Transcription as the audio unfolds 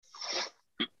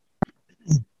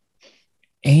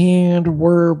And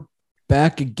we're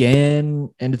back again,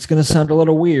 and it's going to sound a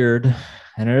little weird,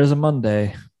 and it is a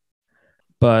Monday,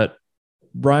 but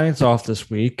Ryan's off this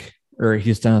week, or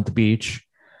he's down at the beach.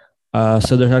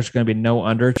 So there's actually going to be no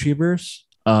underachievers.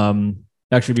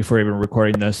 Actually, before even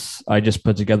recording this, I just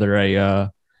put together a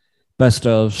best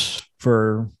ofs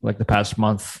for like the past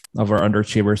month of our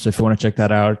underachievers. So if you want to check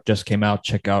that out, just came out.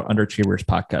 Check out Underachievers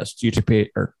podcast YouTube page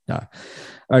or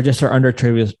just our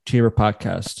Underachiever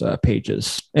podcast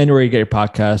pages. Anywhere you get your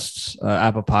podcasts,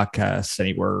 Apple Podcasts,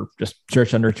 anywhere, just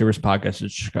search Underachievers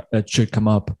podcast. It should come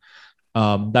up.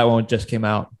 That one just came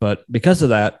out, but because of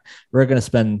that, we're going to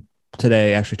spend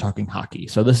today actually talking hockey.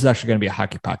 So this is actually going to be a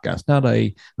hockey podcast, not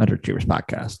a Underachievers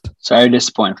podcast. Sorry to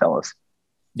disappoint, fellas.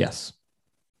 Yes.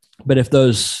 But if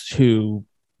those who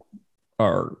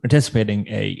are anticipating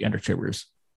a Underachievers,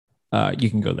 you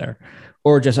can go there.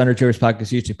 Or just Underachievers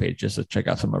podcast YouTube page just to check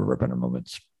out some of our better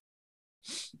moments.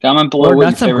 Comment below what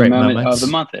your favorite moment of the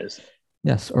month is.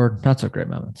 Yes, or not so great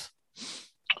moments.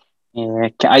 Yeah,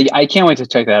 I can't wait to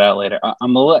check that out later.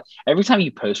 Every time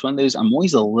you post one of those, I'm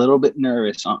always a little bit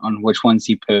nervous on which ones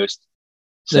you post.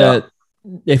 So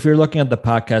if you're looking at the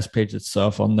podcast page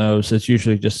itself on those, it's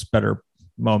usually just better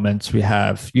moments. We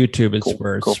have YouTube is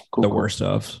where it's the worst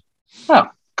of. Oh,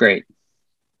 great.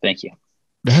 Thank you.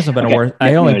 There hasn't been a worst.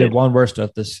 I only did one worst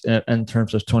of this in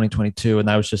terms of 2022, and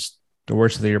that was just the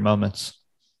worst of the year moments.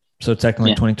 So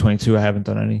technically 2022, I haven't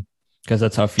done any because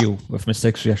that's how few of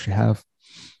mistakes we actually have.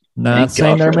 Not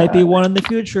saying there might be one in the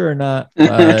future or not.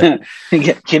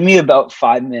 Give me about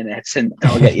 5 minutes and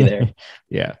I'll get you there.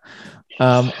 Yeah.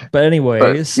 But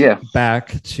anyways,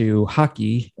 back to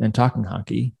hockey and talking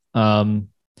hockey.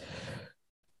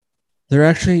 There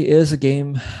actually is a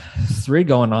game 3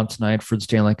 going on tonight for the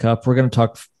Stanley Cup. We're going to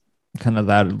talk kind of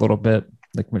that a little bit,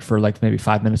 for maybe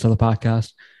 5 minutes of the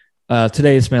podcast.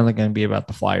 Today is mainly going to be about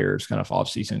the Flyers, kind of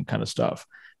off-season kind of stuff.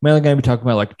 Mainly going to be talking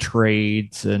about like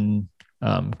trades and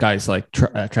guys like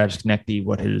Travis Konecny,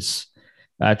 what his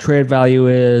trade value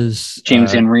is.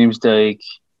 James Van Riemsdyk.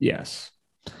 Yes.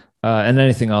 And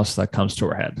anything else that comes to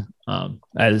our head.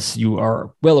 As you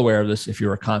are well aware of this, if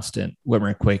you're a constant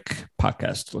Whitmer Quake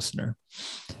podcast listener.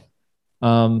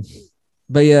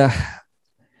 But yeah,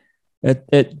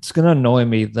 it's going to annoy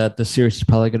me that the series is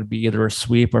probably going to be either a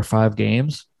sweep or 5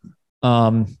 games.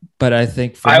 But I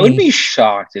think I would be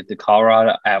shocked if the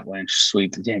Colorado Avalanche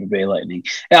sweep the Tampa Bay Lightning.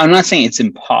 Yeah, I'm not saying it's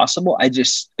impossible. I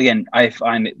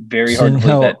find it very hard to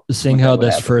believe that. Seeing how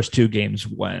this first 2 games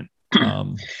went.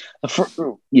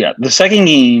 The second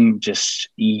game, just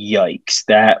yikes.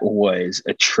 That was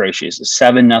atrocious. A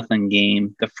 7-0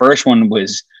 game. The first one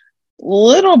was a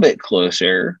little bit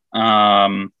closer. Let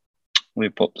me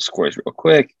pull up the scores real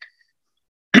quick.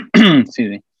 Excuse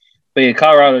me. But yeah,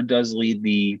 Colorado does lead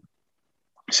the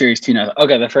series 2-0.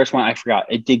 Okay, the first one I forgot.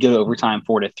 It did go to overtime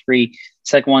 4-3.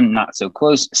 Second one, not so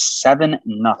close,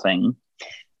 7-0.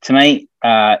 Tonight,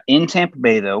 in Tampa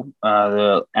Bay, though,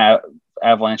 the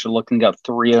Avalanche are looking to go up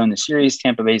 3-0 in the series.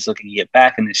 Tampa Bay is looking to get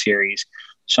back in the series.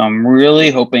 So I'm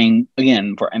really hoping,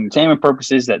 again, for entertainment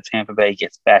purposes, that Tampa Bay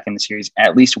gets back in the series,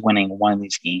 at least winning one of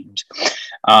these games.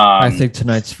 I think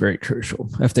tonight's very crucial.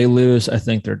 If they lose, I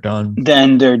think they're done.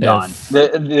 Then they're done.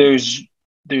 There's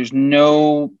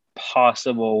no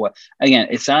possible way. Again,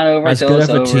 it's not over. As good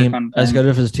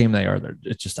of a team they are,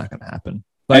 it's just not going to happen.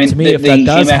 But to me, if that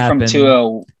does happen, from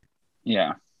 2-0,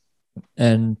 yeah.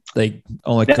 And they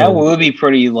only that would be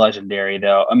pretty legendary,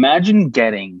 though. Imagine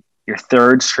getting your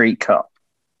 3rd straight cup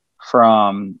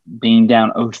from being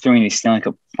down 0-3 in the Stanley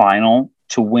Cup final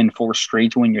to win 4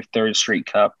 straight to win your 3rd straight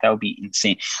cup. That would be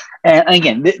insane. And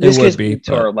again, this goes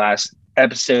to our last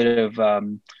episode of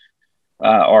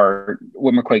our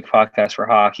Whitmer Quake podcast for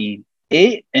hockey.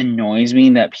 It annoys me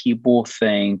that people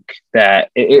think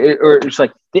that or it's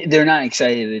like they're not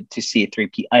excited to see a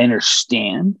 3-peat. I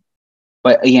understand.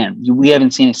 But again, we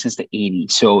haven't seen it since the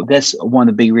 80s. So that's one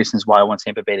of the big reasons why I want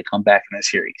Tampa Bay to come back in the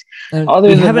series.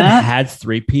 We haven't had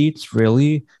 3-peats,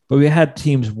 really, but we had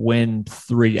teams win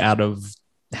 3 out of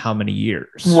how many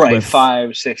years? Right,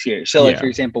 5-6 years. So, for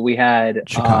example, we had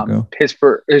Chicago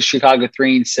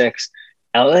 3 and 6.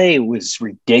 LA was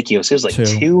ridiculous. It was like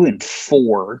 2 and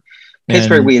 4.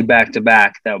 Pittsburgh, we had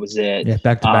back-to-back. That was it. Yeah,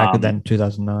 back-to-back, and then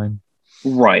 2009.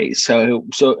 Right. So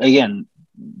again,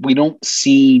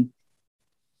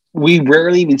 we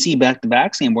rarely even see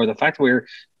back-to-backs anymore. The fact that we're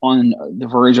on the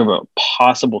verge of a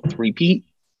possible 3-peat,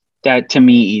 that to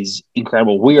me is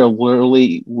incredible. We are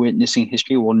literally witnessing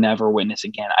history we'll never witness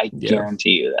again. I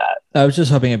guarantee you that. I was just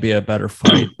hoping it'd be a better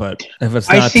fight, but if it's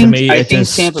not, I think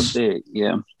Tampa Bay,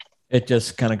 it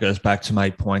just kind of goes back to my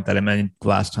point that I made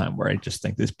last time, where I just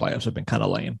think these playoffs have been kind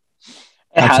of lame.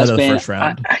 It outside has of the been. first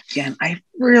round. I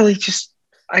really just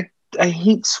I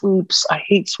hate sweeps. I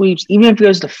hate sweeps. Even if it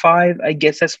goes to 5, I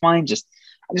guess that's fine. I just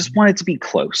want it to be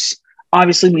close.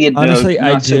 Obviously, we had Honestly,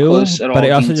 I not so do, close at but all. I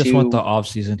also Game just want the 2. off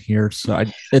season here. So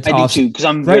it's I do off too because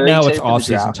I'm right very now. It's excited for the off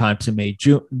season draft. time to me.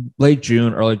 Late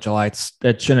June, early July.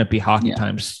 It shouldn't be hockey Yeah.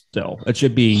 time still. It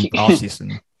should be off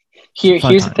season. Here's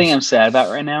the thing I'm sad about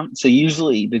right now. So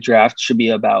usually the draft should be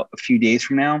about a few days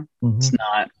from now. Mm-hmm. It's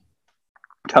not.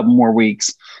 A couple more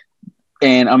weeks,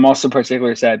 and I'm also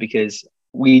particularly sad because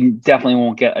we definitely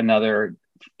won't get another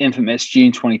infamous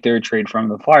June 23rd trade from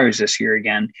the Flyers this year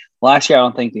again. Last year, I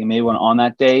don't think they made one on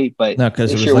that day, but no,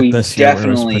 because it was year, like this year where it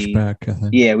was pushed back. I think.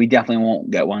 Yeah, we definitely won't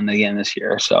get one again this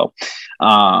year. So,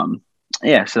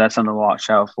 yeah, so that's something to watch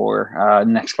out for. The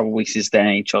next couple of weeks is the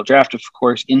NHL draft, of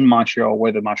course, in Montreal,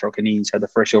 where the Montreal Canadiens had the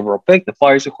first overall pick. The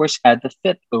Flyers, of course, had the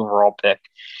 5th overall pick.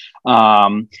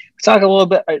 Let's talk a little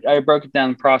bit. I broke it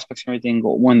down, prospects and everything.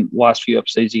 Last few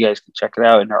episodes, you guys can check it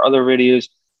out in our other videos.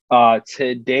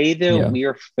 Today, though, we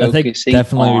are focusing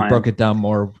we broke it down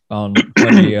more on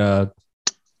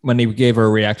when he gave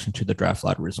our reaction to the draft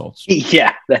lottery results.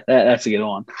 Yeah, that's a good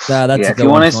one. That's a good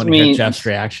one. If you want to hear Jeff's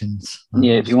reactions.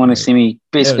 Yeah, if you want to see me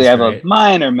basically have a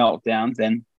minor meltdown,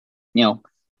 then,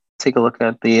 take a look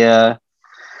at the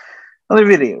other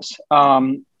videos.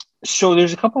 So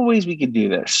there's a couple of ways we could do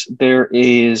this. There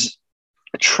is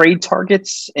trade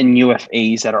targets and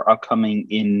UFAs that are upcoming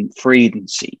in free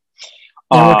agency.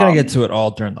 And we're going to get to it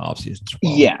all during the offseason as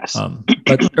well. Yes.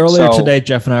 But earlier today,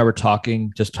 Jeff and I were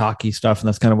talking just hockey stuff, and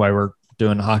that's kind of why we're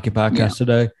doing a hockey podcast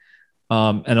today.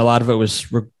 And a lot of it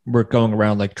was we're going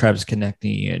around like Travis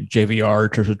Konecny and JVR in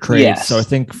terms of trades. Yes. So I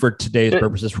think for today's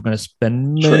purposes, we're going to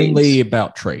spend mainly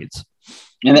about trades.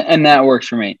 And that works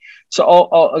for me. So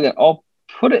I'll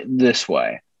put it this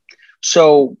way.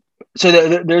 So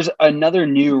there's another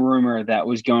new rumor that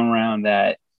was going around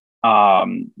that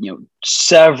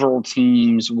several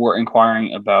teams were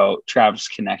inquiring about Travis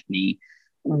Konecny,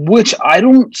 which I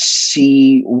don't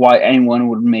see why anyone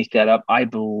would make that up. I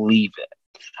believe it.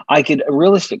 I could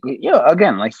realistically,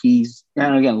 again,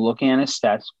 looking at his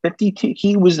stats, 52.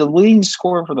 He was the leading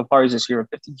scorer for the Flyers this year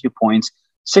with 52 points,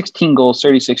 16 goals,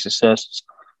 36 assists.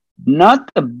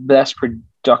 Not the best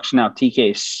production out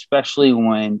TK, especially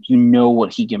when you know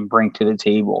what he can bring to the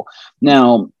table.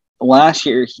 Now, last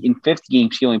year, in 50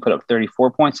 games, he only put up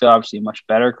 34 points. So obviously much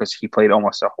better because he played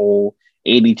almost a whole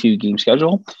 82-game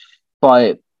schedule.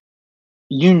 But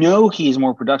he's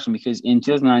more production because in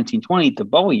 2019-20, the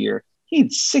bubble year, he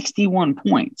had 61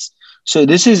 points. So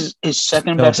this is his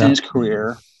second best in his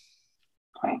career.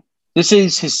 This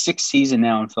is his 6th season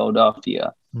now in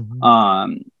Philadelphia.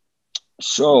 Mm-hmm.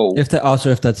 So if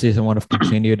that season would have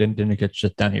continued and didn't get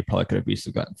shut down, he probably could have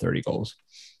easily gotten 30 goals.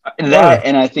 And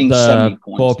I think the 70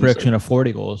 points. Bold prediction of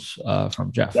 40 goals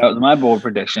from Jeff. That was my bold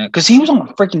prediction because he was on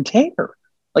a freaking tear.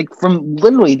 Like from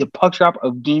literally the puck drop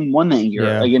of Game 1 that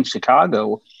year against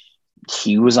Chicago,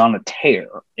 he was on a tear.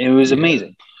 It was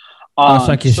amazing.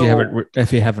 In case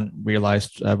if you haven't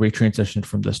realized, we transitioned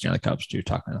from the Stanley Cups to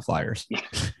talking to the Flyers.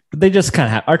 They just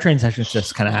kind of our transitions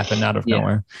just kind of happened out of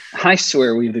nowhere. I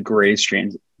swear we have the greatest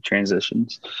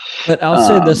transitions. But I'll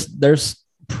say this: there's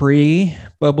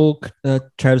pre-bubble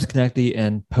Travis Konecny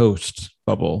and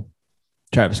post-bubble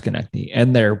Travis Konecny,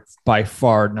 and they're by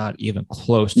far not even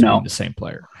close to being the same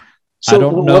player. So I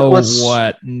don't know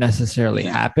what necessarily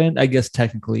happened. I guess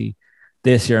technically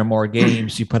this year in more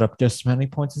games, you put up just as many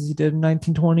points as he did in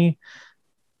 1920,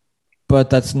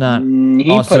 but that's not. He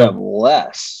put up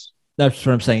less. That's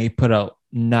what I'm saying. He put up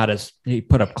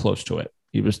close to it.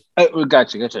 He was.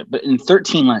 Gotcha. But in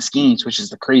 13 less games, which is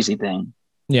the crazy thing.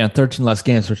 Yeah, 13 less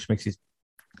games, which makes you,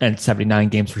 and 79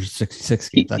 games versus 66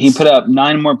 games. He put up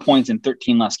 9 more points in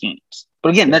 13 less games. But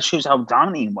again, that shows how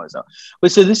dominant he was, though.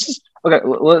 But so this is okay.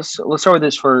 Let's start with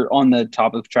this on the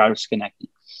topic of Travis Konecny.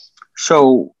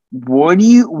 So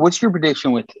what's your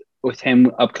prediction with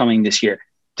him upcoming this year?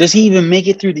 Does he even make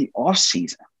it through the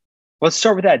offseason? Let's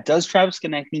start with that. Does Travis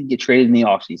Konecny get traded in the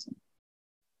offseason?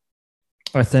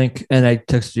 I think, and I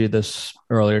texted you this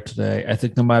earlier today, I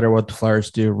think no matter what the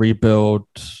Flyers do, rebuild,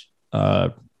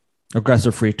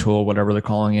 aggressive free tool, whatever they're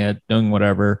calling it, doing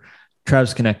whatever,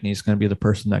 Travis Konecny is going to be the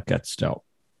person that gets dealt.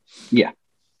 Yeah.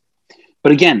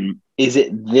 But again, is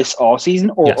it this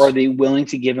offseason, or are they willing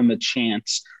to give him a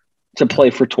chance to play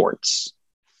for Torts?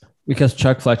 Because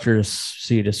Chuck Fletcher's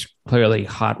seat is clearly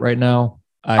hot right now.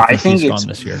 I think it's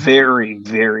this year. Very,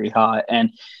 very hot.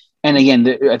 And again,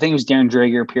 I think it was Darren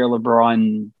Dreger, Pierre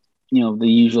LeBrun, the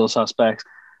usual suspects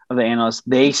of the analysts.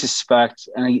 They suspect,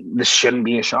 and this shouldn't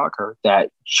be a shocker,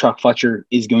 that Chuck Fletcher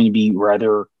is going to be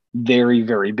rather very,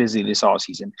 very busy this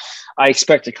offseason. I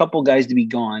expect a couple guys to be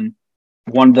gone.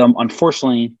 One of them,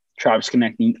 unfortunately, Travis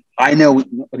Konechny. I know,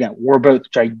 again, we're both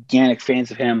gigantic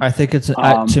fans of him. I think it's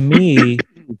to me,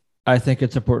 I think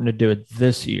it's important to do it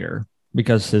this year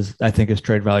because I think his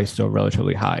trade value is still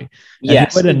relatively high.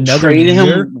 Yes, trade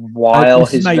him while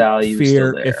his value is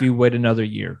still there. If you wait another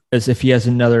year, as if he has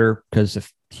another, because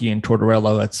if he and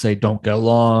Tortorella, let's say, don't get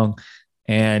along,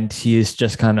 and he is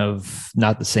just kind of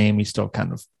not the same. He's still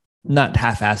kind of not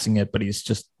half-assing it, but he's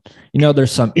just,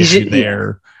 there's some issue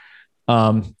there.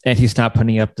 And he's not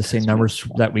putting up the same numbers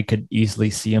that we could easily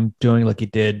see him doing, like he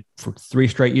did for 3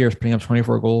 straight years, putting up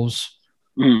 24 goals.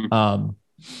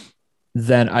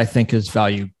 Then I think his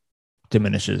value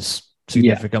diminishes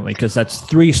significantly because that's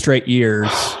 3 straight years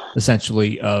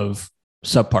essentially of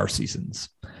subpar seasons.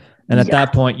 And at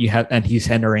that point he's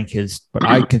entering his, what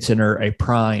I consider a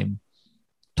prime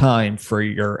time for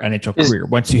your NHL career.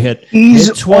 Once you hit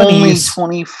mid-20s, only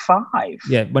 25.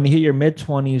 Yeah, when you hit your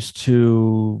mid-20s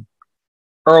to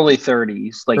early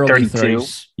 30s, like early 32.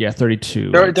 30s. Yeah,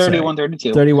 32. 31,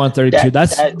 32. 31, 32.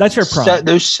 That's your prime.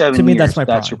 Those 7 to me, years, that's my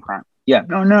prime. That's your prime. Yeah,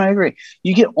 no, I agree.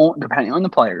 You get, depending on the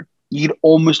player, you could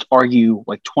almost argue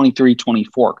like 23,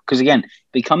 24. Because again,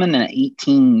 they come in at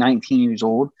 18, 19 years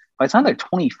old. By the time they're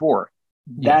 24,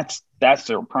 that's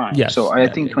their prime. Yes, so I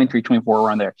think 23, 24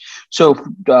 around there. So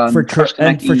for Travis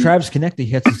Konechny,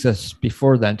 he had success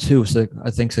before then too. So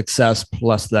I think success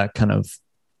plus that kind of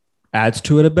adds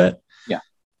to it a bit. Yeah.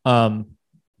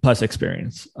 Plus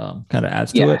experience kind of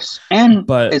adds to it.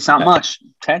 But it's not much.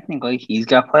 Technically, he's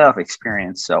got playoff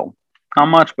experience, so not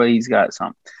much, but he's got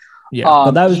some. Yeah,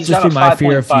 but that was just my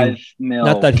fear of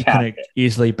not that he can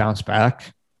easily bounce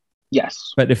back.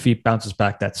 Yes. But if he bounces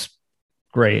back, that's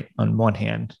great on one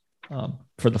hand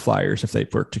for the Flyers if they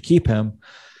were to keep him.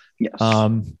 Yes.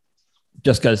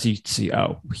 Just because you see,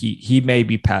 he may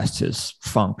be past his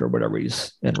funk or whatever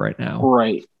he's in right now.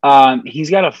 Right. He's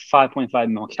got a 5.5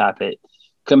 mil cap hit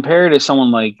compared to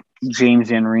someone like James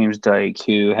Van Riemsdyk,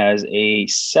 who has a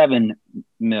 7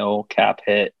 mil cap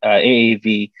hit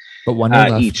AAV but 1 year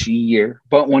left. Each year.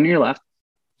 But 1 year left.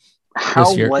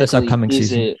 This upcoming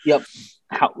season. Yep.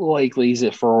 How likely is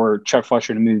it for Chuck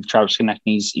Fletcher to move Travis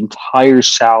Konechny's entire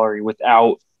salary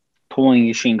without pulling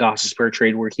a Shane Gostisbehere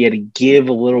trade where he had to give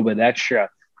a little bit extra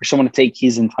for someone to take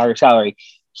his entire salary?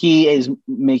 He is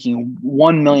making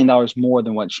 $1 million more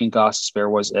than what Shane Gostisbehere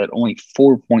was at only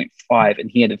 4.5, and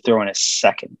he had to throw in a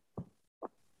second.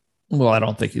 Well, I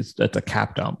don't think that's a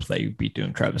cap dump that you'd be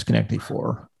doing Travis Konechny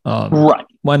for. Right.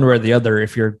 One way or the other,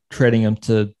 if you're trading him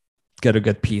to get a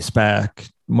good piece back,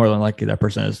 more than likely that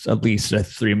person is at least a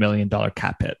 $3 million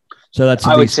cap hit. So that's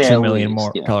at least $2 million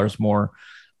dollars more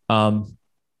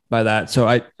by that.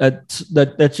 So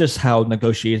that's just how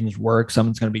negotiations work.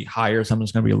 Someone's going to be higher,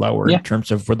 someone's going to be lower in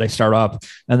terms of where they start up,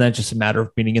 and then it's just a matter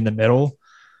of being in the middle.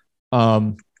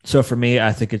 So for me,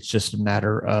 I think it's just a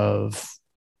matter of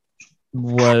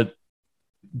what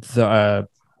the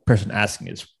person asking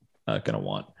is going to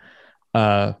want.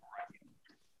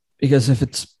 Because if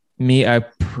it's me,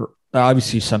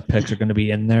 obviously some picks are going to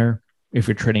be in there if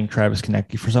you're trading Travis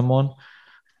Konechny for someone.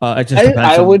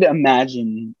 I would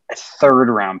imagine a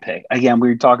 3rd round pick. Again, we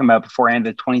were talking about beforehand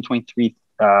the 2023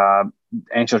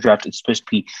 NHL draft is supposed to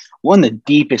be one of the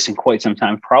deepest in quite some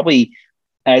time, probably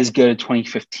as good as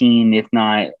 2015, if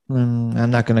not.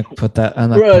 I'm not going to put that.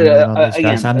 I'm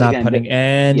not putting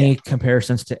any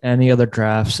comparisons to any other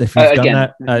drafts. If you've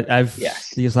done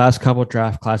that, these last couple of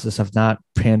draft classes have not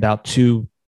panned out too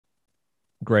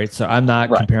great. So I'm not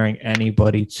comparing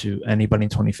anybody to anybody in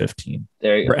 2015.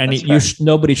 There you go.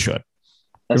 Nobody should.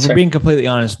 If we're being completely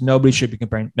honest, nobody should be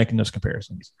making those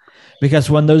comparisons, because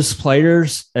when those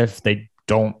players, if they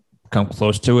don't come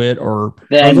close to it or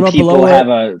then a people below have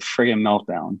a friggin'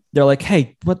 meltdown. They're like,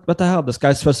 hey, what the hell? This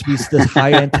guy's supposed to be this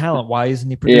high-end talent. Why isn't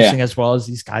he producing as well as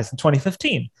these guys in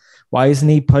 2015? Why isn't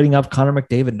he putting up Connor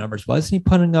McDavid numbers? Why isn't he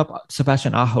putting up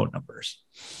Sebastian Aho numbers?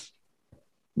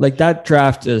 Like, that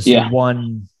draft is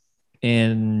one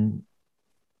in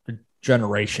a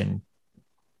generation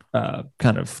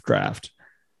kind of draft.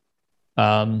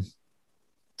 So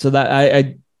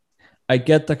that I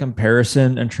get the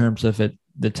comparison in terms of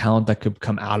the talent that could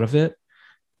come out of it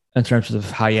in terms of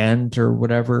high end or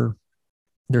whatever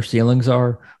their ceilings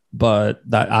are, but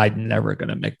that I'm never going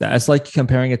to make that. It's like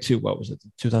comparing it to, what was it,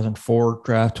 the 2004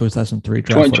 draft, 2003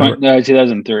 draft?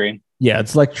 2003. Yeah,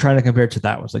 it's like trying to compare it to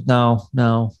that one. It's like, no,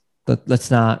 let's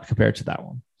not compare it to that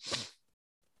one.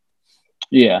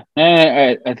 Yeah,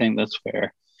 I think that's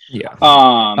fair. Yeah.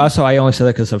 Also, I only say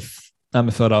that because I'm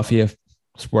a Philadelphia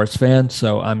sports fan,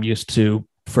 so I'm used to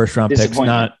first round picks.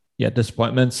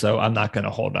 disappointments. So I'm not going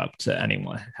to hold up to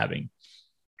anyone having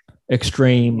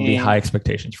extremely high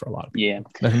expectations for a lot of people.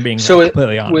 Yeah. If I'm being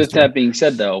completely honest. With that being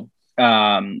said, though,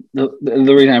 the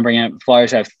reason I bring it up,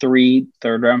 Flyers have 3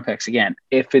 third-round picks. Again,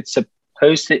 if it's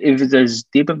as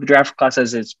deep of a draft class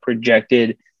as it's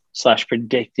projected /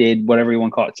 predicted, whatever you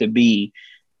want to call it to be,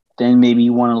 then maybe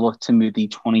you want to look to move the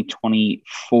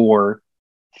 2024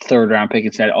 third-round pick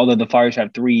instead. Although the Flyers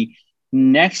have 3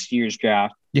 next year's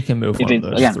draft, you can move one of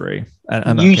those 3.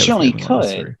 You certainly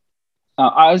could.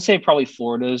 I would say probably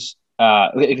Florida's,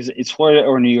 because it's Florida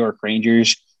or New York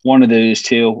Rangers, one of those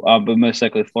 2, but most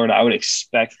likely Florida. I would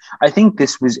expect. I think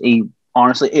this was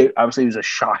obviously it was a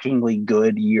shockingly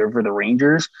good year for the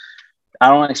Rangers. I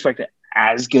don't expect it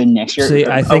as good next year. See,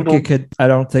 I think it could.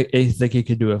 I think you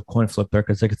could do a coin flip there,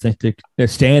 because I could think the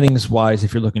standings wise,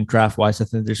 if you're looking draft wise, I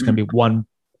think there's going to be one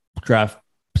draft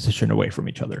position away from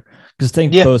each other, because I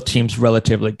think both teams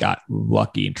relatively got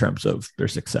lucky in terms of their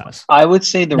success. I would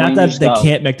say the not Rangers, that they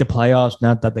can't make the playoffs,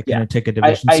 not that they can't take a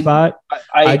division spot.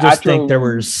 I just think there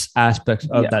was aspects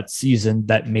of that season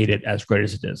that made it as great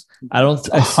as it is. I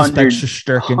expect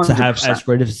Shesterkin to have as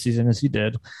great of a season as he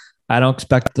did. I don't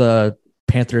expect the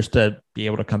Panthers to be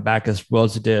able to come back as well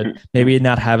as it did. Maybe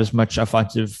not have as much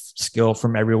offensive skill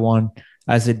from everyone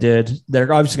as it did.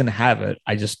 They're obviously going to have it.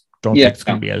 I just don't think it's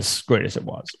going to be as great as it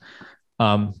was.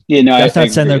 That's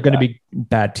not saying they're going to be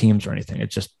bad teams or anything.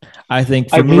 It's just, I think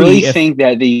I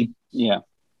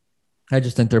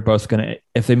just think they're both going to,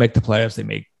 if they make the playoffs, they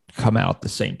may come out at the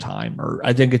same time, or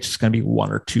I think it's just going to be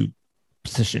 1 or 2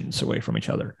 positions away from each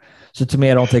other. So to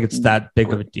me, I don't think it's that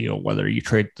big of a deal whether you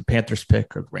trade the Panthers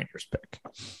pick or the Rangers pick.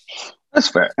 That's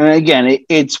fair. And again,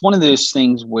 it's one of those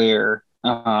things where,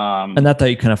 and not that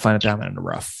you kind of find it down in the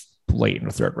rough late in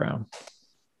the 3rd round.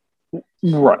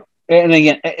 Right. And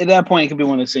again, at that point, it could be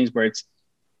one of those things where it's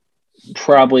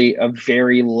probably a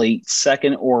very late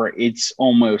 2nd, or it's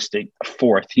almost a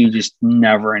 4th. You just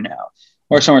never know.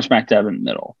 Or somewhere smack dab in the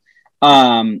middle.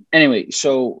 Anyway,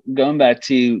 so going back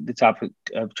to the topic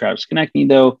of Travis Konecny,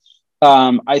 though,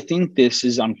 I think this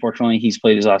is, unfortunately, he's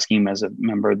played his last game as a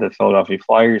member of the Philadelphia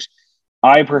Flyers.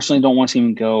 I personally don't want to see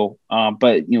him go,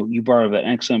 but you brought up an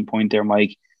excellent point there,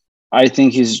 Mike. I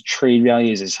think his trade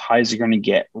value is as high as you're going to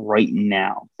get right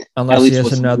now. Unless he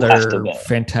has another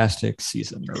fantastic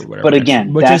season or whatever. But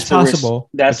again, which is possible.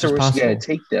 That's the risk you got to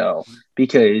take, though,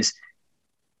 because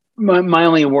my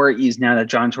only worry is now that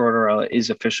John Tortorella is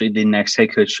officially the next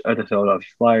head coach of the Philadelphia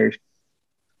Flyers.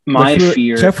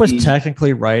 Jeff was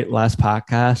technically right last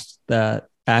podcast that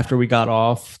after we got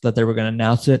off that they were going to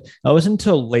announce it. It wasn't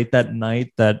until late that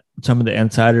night that some of the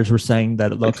insiders were saying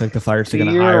that it looks like the Flyers are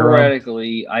going to hire him.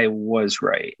 Theoretically, I was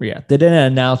right. Yeah, they didn't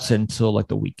announce it until like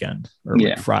the weekend or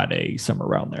like Friday, somewhere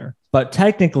around there. But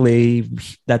technically,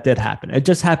 that did happen. It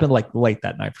just happened like late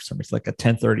that night for some reason, like at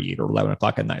 10:30 or 11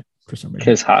 o'clock at night for some reason.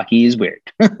 Because hockey is weird.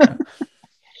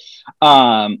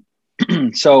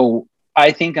 So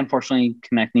I think, unfortunately,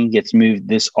 Konecny gets moved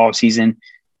this offseason.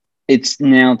 It's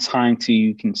now time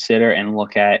to consider and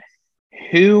look at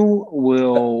who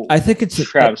will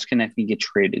Travis Konecny get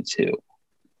traded to.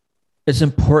 It's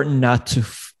important not to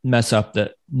mess up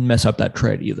that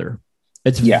trade either.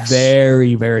 It's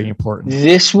very, very important.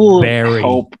 This will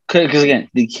help because again,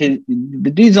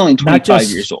 the dude's only 25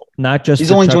 years old.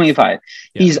 He's only 25.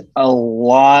 Yeah. He's a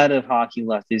lot of hockey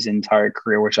left his entire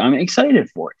career, which I'm excited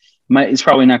for. It's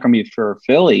probably not going to be for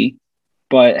Philly,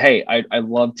 but hey, I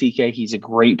love TK. He's a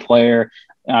great player.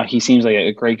 He seems like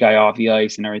a great guy off the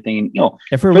ice and everything.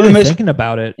 If we're really thinking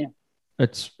about it,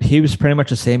 he was pretty much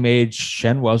the same age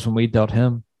Shen was when we dealt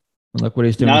him. And look what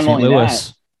he's doing in St.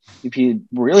 Louis. If you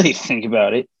really think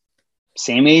about it,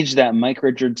 same age that Mike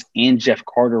Richards and Jeff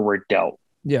Carter were dealt.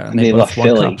 Yeah, and they left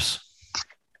Philly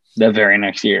the very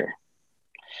next year.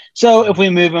 So if we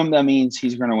move him, that means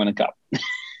he's going to win a cup.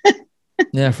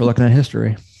 Yeah, if we're looking at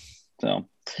history. So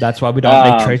that's why we don't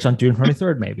make trades on June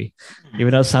 23rd, maybe.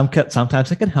 Even though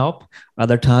sometimes it can help.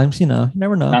 Other times, you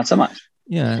never know. Not so much.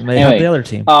 Yeah, it may help the other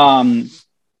team.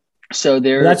 So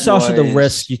that's also the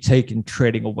risk you take in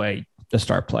trading away the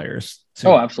star players.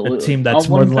 Absolutely. A team that's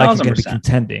more than likely going to be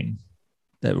contending.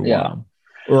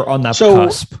 Or on that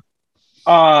cusp.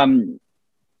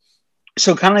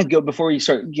 So kind of before you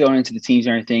start going into the teams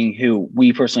and everything, who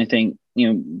we personally think,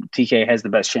 TK has the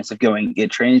best chance of get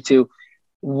traded to.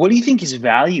 What do you think his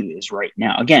value is right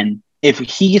now? Again, if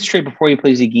he gets traded before he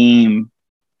plays a game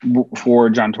for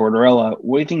John Tortorella,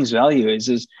 what do you think his value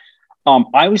is?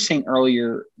 I was saying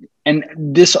earlier, and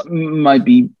this might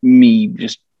be me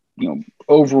just,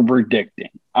 over predicting.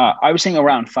 I was saying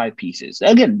around 5 pieces.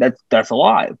 Again, that's a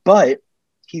lot, but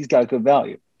he's got good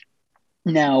value.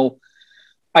 Now,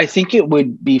 I think it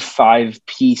would be 5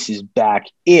 pieces back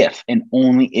if and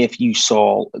only if you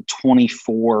saw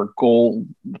 24 goal,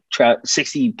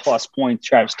 60 plus point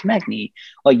Travis Konechny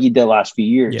like you did last few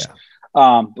years. Yeah.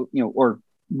 Or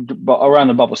around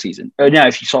the bubble season. Now,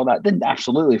 if you saw that, then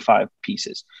absolutely 5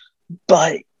 pieces.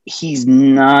 But he's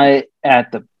not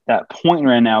at that point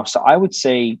right now. So I would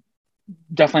say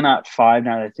definitely not 5.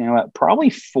 Now that I think about it, probably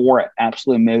 4 at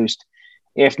absolute most,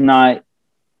 if not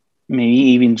maybe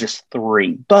even just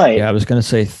 3. But yeah, I was going to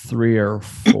say 3 or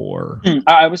 4.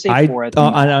 I would say 4. I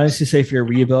honestly say if you're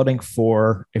rebuilding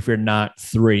 4, if you're not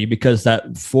 3, because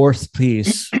that 4th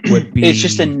piece would be. It's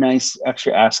just a nice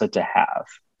extra asset to have.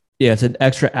 Yeah, it's an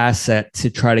extra asset to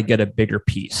try to get a bigger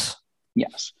piece.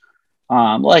 Yes.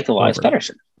 Like Elias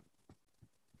Pettersson.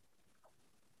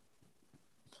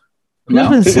 No,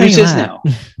 who says no?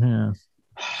 Yeah.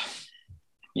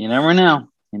 You never know.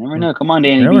 You never know. Come on,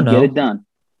 Danny, get it done.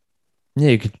 Yeah,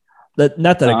 you could.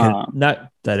 Not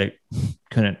that it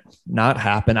couldn't not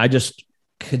happen. I just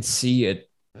could see it.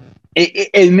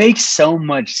 It makes so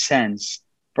much sense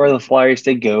for the Flyers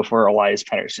to go for Elias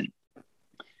Pettersson.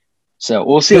 So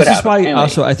we'll see what happens. This is why anyway.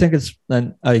 Also, I think it's,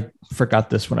 and I forgot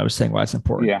this when I was saying why it's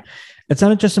important. Yeah. It's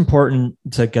not just important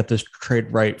to get this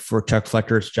trade right for Chuck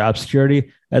Fletcher's job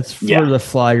security. That's for the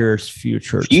Flyers'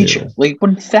 future too. Like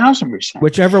 1,000%.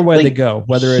 Whichever way they go,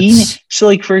 whether it's. So,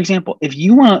 like, for example, if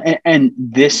you want, and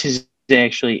this is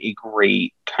actually a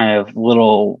great kind of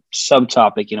little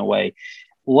subtopic in a way,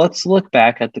 let's look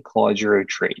back at the Claude Giroux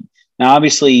trade. Now,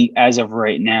 obviously, as of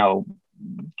right now,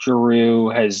 Giroux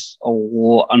has,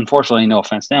 unfortunately, no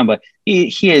offense to him, but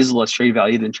he has less trade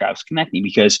value than Travis Konechny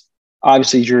because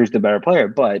obviously Giroux is the better player,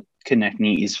 but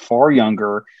Konechny is far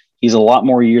younger. He's a lot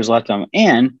more years left on him,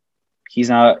 and he's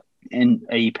not in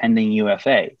a pending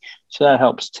UFA, so that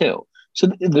helps too. So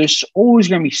there's always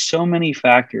going to be so many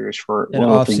factors for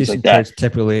little things like that.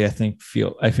 Typically, I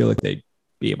feel like they'd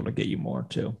be able to get you more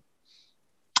too.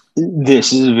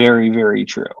 This is very, very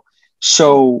true.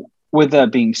 So with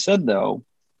that being said, though,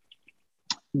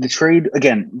 the trade,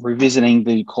 again, revisiting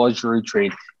the Claude Giroux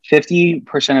trade,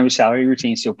 50% of his salary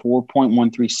retained, so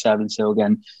 4.137. So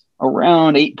again,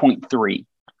 around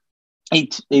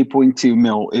 8.2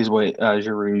 mil is what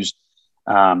Giroux's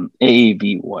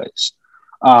AAV was.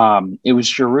 It was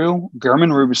Giroux, German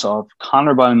Rubasov,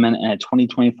 Connor Baumann, and a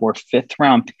 2024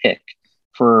 fifth-round pick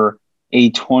for a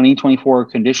 2024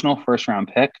 conditional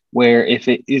first-round pick, where if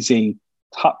it is a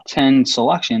top 10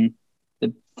 selection,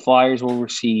 the Flyers will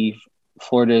receive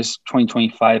Florida's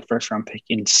 2025 first-round pick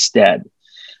instead.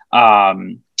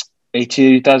 A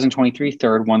 2023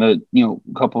 third, one of the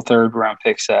couple third-round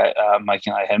picks that Mike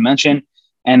and I had mentioned,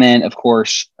 and then of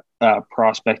course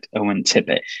prospect Owen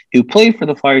Tippett, who played for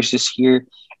the Flyers this year,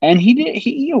 and he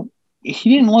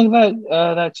didn't look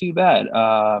that too bad.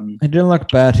 He didn't look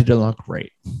bad. He didn't look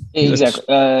great.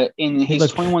 Exactly. In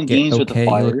his 21 games with the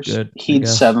Flyers, he had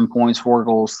 7 points, 4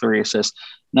 goals, 3 assists.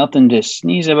 Nothing to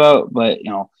sneeze about, but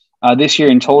this year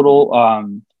in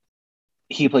total,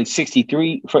 he played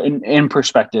 63. In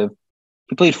perspective,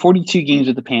 he played 42 games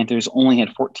with the Panthers, only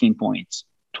had 14 points.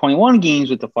 21 games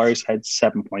with the Flyers had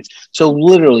 7 points. So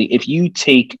literally, if you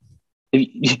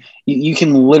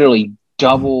can literally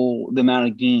double the amount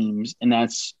of games, and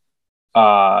that's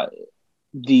double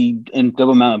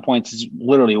amount of points is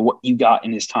literally what you got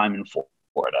in his time in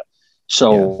Florida.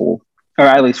 So, or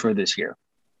at least for this year.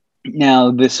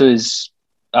 Now, this is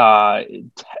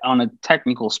on a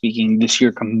technical speaking, this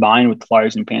year combined with the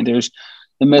Flyers and Panthers,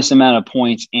 the most amount of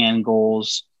points and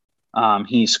goals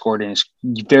he scored in his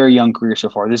very young career so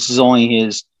far. This is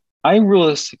only I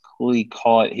realistically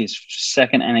call it his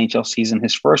second NHL season.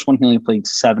 His first one, he only played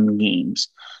 7 games.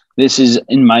 This is,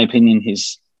 in my opinion,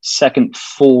 his second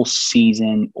full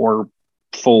season, or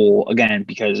full, again,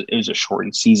 because it was a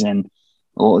shortened season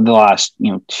the last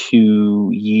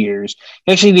 2 years.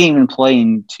 He actually didn't even play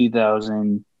in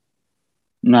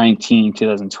 2019,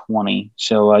 2020.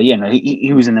 So,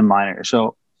 he was in the minor.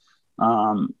 So,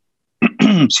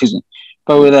 excuse me.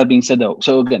 But with that being said, though,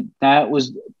 so again, that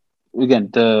was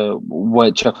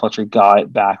what Chuck Fletcher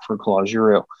got back for Claude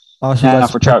Giroux. Also,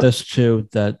 let's put this too,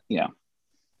 that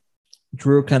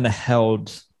Giroux kind of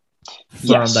held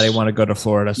firm that he wanted to go to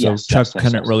Florida, so Chuck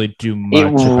couldn't really do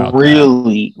much about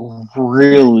that.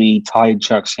 Really tied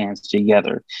Chuck's hands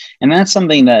together. And that's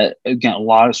something that, again, a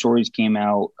lot of stories came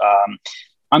out.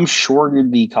 I'm sure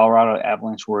the Colorado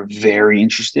Avalanche were very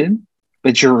interested,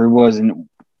 but Giroux wasn't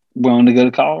willing to go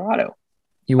to Colorado.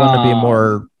 He wanted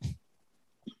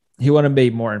to be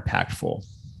more impactful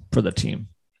for the team.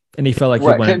 And he felt like he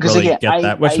wouldn't really get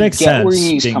that, which makes sense. Where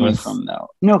he's coming from, though.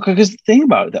 No, because think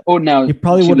about it. Now he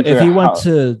probably would if he went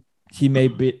to he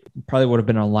probably would have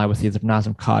been on line with either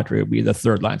Nazem Kadri, would be the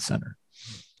third line center.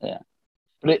 Yeah.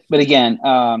 But again,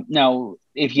 now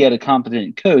if you had a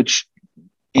competent coach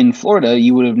in Florida,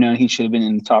 you would have known he should have been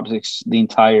in the top six the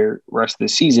entire rest of the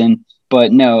season.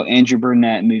 But no, Andrew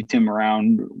Burnett moved him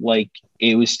around like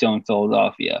it was still in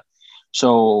Philadelphia.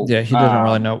 So yeah, he doesn't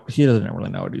really know. He doesn't really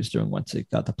know what he's doing once he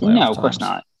got the playoff. No, of course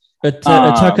not. It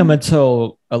took him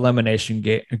until elimination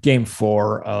game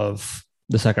 4 of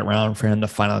the second round for him to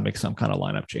finally make some kind of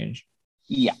lineup change.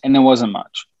 Yeah, and there wasn't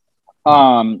much.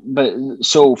 But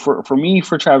so for me,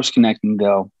 for Travis Konecny,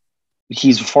 though,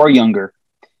 he's far younger.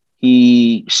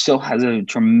 He still has a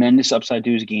tremendous upside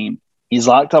to his game. He's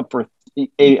locked up for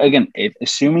again.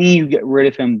 Assuming you get rid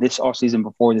of him this offseason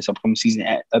before this upcoming season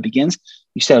begins,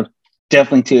 you still have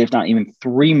definitely 2, if not even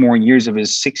 3 more years of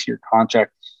his 6-year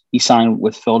contract he signed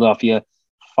with Philadelphia.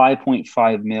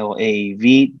 5.5 mil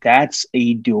AAV. That's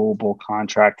a doable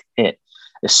contract hit,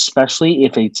 especially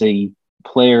if it's a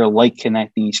player like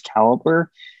Konecny's caliber.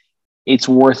 It's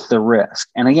worth the risk.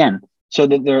 And again, so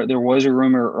there was a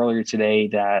rumor earlier today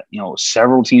that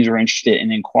several teams are interested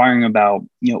in inquiring about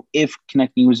if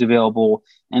Konecny was available,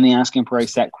 and the asking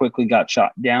price that quickly got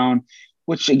shot down.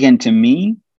 Which again, to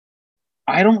me,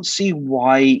 I don't see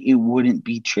why it wouldn't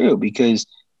be true, because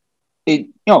there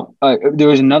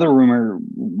was another rumor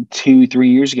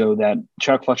 2-3 years ago that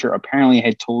Chuck Fletcher apparently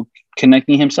had told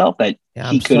Konecny himself that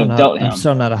he could have dealt him. I'm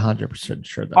still not 100%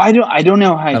 sure that. I don't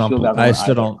know how I feel about that. I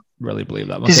still don't really believe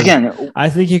that. Because again, I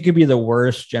think he could be the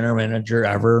worst general manager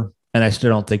ever, and I still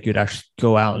don't think you'd actually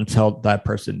go out and tell that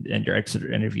person in your exit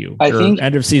interview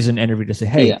end of season interview to say,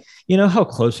 "Hey, you know how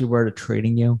close we were to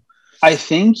trading you." I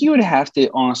think you would have to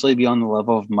honestly be on the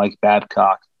level of Mike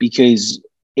Babcock, because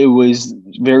it was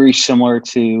very similar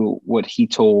to what he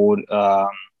told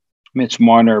Mitch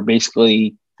Marner.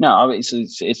 Basically, no, obviously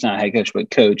it's not head coach, but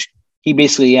coach. He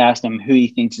basically asked him who he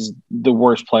thinks is the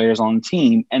worst players on the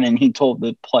team, and then he told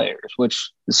the players,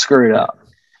 which screwed up.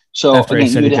 So after he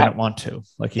said he didn't want to,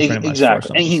 like he pretty much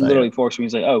exactly, and he literally forced him.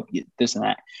 He's like, "Oh, this and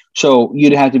that." So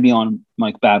you'd have to be on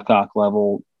Mike Babcock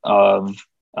level of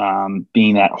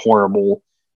being that horrible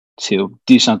to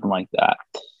do something like that.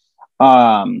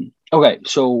 Okay,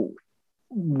 so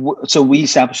we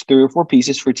established 3 or 4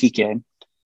 pieces for TK.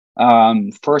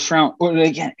 First round,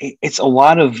 again, it's a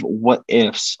lot of what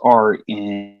ifs are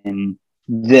in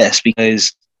this,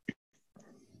 because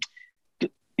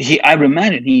I would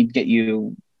imagine he'd get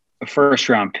you a first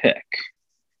round pick.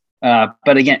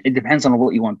 But again, it depends on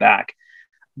what you want back.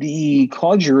 The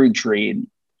Claude Giroux trade,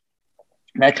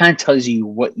 that kind of tells you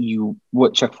what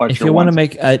Chuck Fletcher. If you want to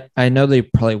make, I know they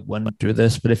probably wouldn't do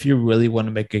this, but if you really want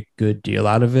to make a good deal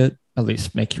out of it, at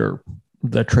least make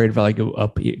the trade value go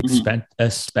up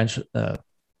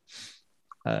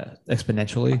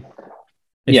exponentially.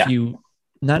 If you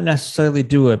not necessarily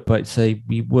do it, but say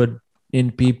we wouldn't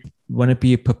it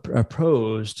be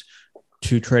opposed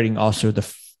to trading also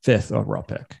the 5th overall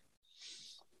pick?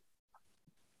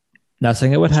 Not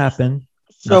saying it would happen.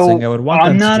 So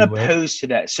I'm not opposed to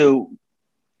that. So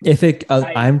if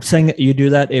I'm saying that you do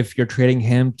that if you're trading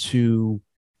him to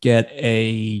get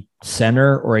a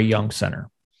center or a young center.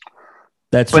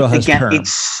 That still has term.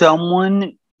 It's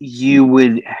someone you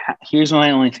would. Here's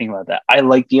my only thing about that. I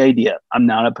like the idea. I'm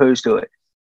not opposed to it.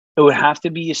 It would have to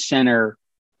be a center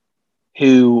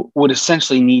who would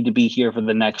essentially need to be here for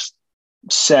the next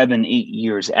 7-8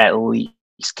 years at least,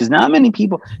 because not many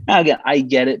people. Now again, I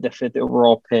get it. The 5th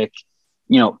overall pick.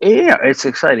 It's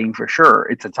exciting for sure.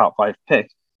 It's a top 5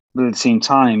 pick. But at the same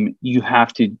time, you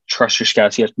have to trust your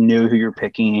scouts. You have to know who you're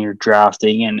picking and you're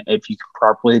drafting. And if you can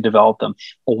properly develop them,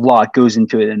 a lot goes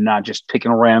into it and not just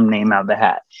picking a random name out of the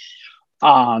hat.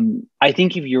 I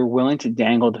think if you're willing to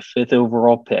dangle the 5th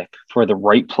overall pick for the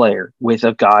right player with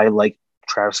a guy like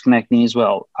Travis Konecny as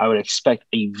well, I would expect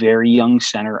a very young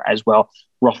center as well,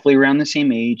 roughly around the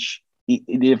same age,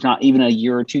 if not even a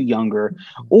year or 2 younger,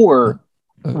 or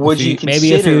would you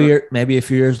consider maybe a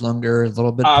few years longer, a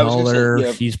little bit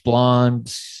taller? He's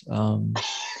blonde.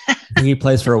 He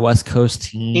plays for a West Coast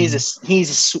team. He's a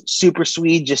super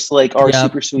Swede, just like our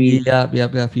super Swede.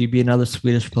 Yep. He'd be another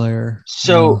Swedish player.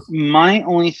 So my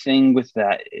only thing with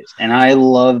that is, and I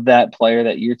love that player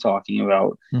that you're talking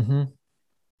about. Mm-hmm.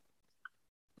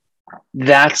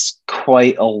 That's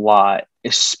quite a lot,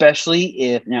 especially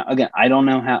if now again I don't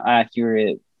know how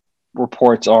accurate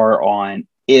reports are on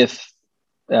if.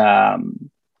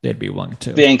 They'd be willing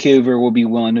to. Vancouver will be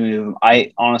willing to move him.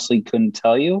 I honestly couldn't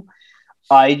tell you.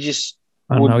 I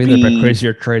don't know either, but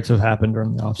crazier trades have happened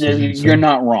during the offseason. You're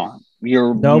not wrong.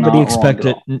 Nobody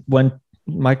expected when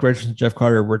Mike Richards and Jeff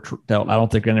Carter were dealt. I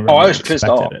don't think anybody. I was pissed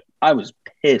off. I was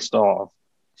pissed off.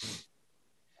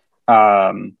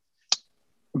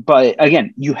 But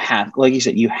again, you have, like you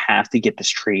said, you have to get this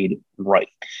trade right.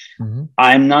 Mm-hmm.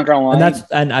 I'm not gonna lie.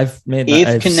 And I've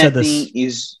If said this. Konechny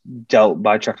is dealt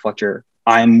by Chuck Fletcher,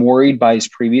 I'm worried by his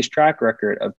previous track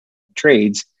record of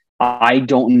trades. I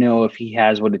don't know if he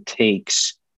has what it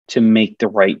takes to make the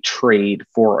right trade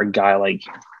for a guy like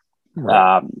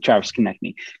Travis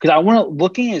Konechny. Because I want to,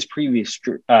 looking at his previous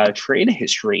trade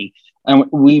history,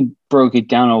 and we broke it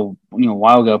down a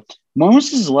while ago. When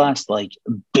was his last like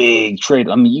big trade?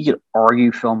 I mean, you could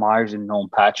argue Phil Myers and Nolan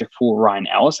Patrick for Ryan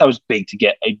Ellis. That was big to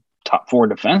get a top 4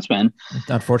 defenseman.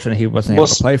 Unfortunately, he wasn't able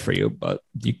to play for you, but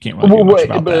you can't really do much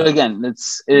about that. Again, it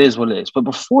is what it is. But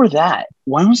before that,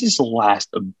 when was his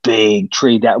last big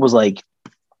trade that was like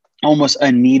almost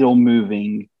a needle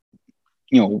moving?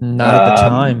 Not at the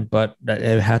time, but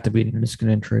it had to be a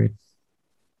Niskanen trade.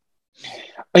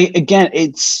 Again,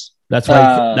 that's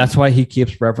why he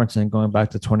keeps referencing going back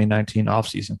to 2019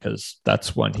 offseason, because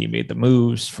that's when he made the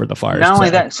moves for the Flyers. Not only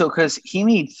that, so because he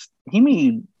made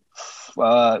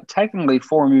technically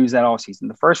 4 moves that offseason.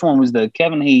 The first one was the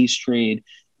Kevin Hayes trade,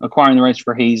 acquiring the rights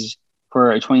for Hayes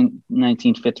for a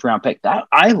 2019 5th round pick. That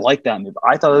I like that move.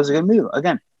 I thought it was a good move.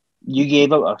 Again, you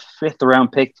gave up a 5th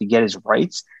round pick to get his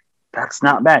rights. That's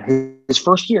not bad. His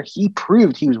first year, he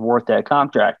proved he was worth that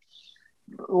contract.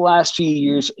 Last few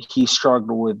years, he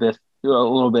struggled with it a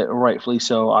little bit, rightfully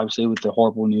so, obviously, with the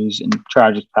horrible news and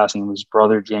tragic passing of his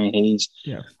brother, Jamie Hayes.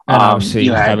 Yeah. And obviously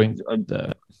having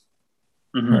the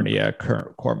hernia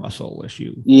core muscle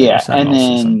issue. Yeah. And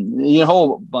then a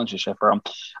whole bunch of shit for him.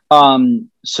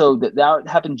 So that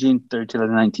happened June 3rd,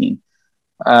 2019.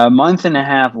 A month and a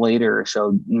half later or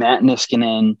so, Matt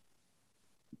Niskanen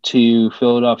to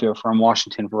Philadelphia from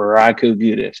Washington for Radko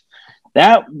Gudas.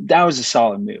 That was a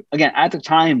solid move. Again, at the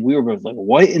time, we were both like,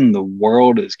 what in the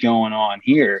world is going on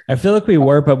here? I feel like we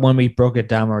were, but when we broke it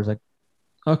down, I was like,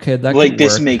 okay, that like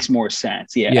this makes more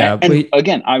sense. Yeah. And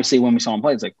again, obviously, when we saw him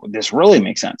play, it's like, well, this really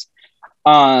makes sense.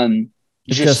 It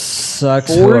just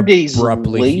sucks 4 days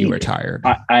abruptly later, he retired.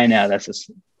 I know, that's the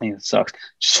thing that sucks.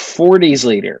 Just 4 days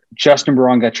later, Justin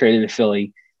Braun got traded to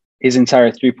Philly, his entire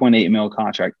 $3.8 million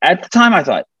contract. At the time, I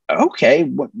thought, okay,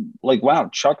 wow,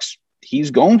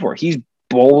 he's going for it. He's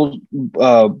boosting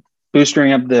up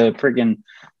the freaking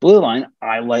blue line.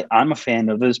 I'm a fan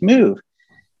of this move.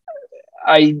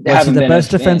 Was he the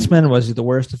best defenseman? Was he the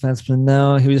worst defenseman?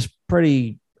 No, he was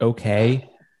pretty okay.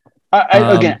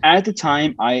 Again, at the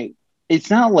time, it's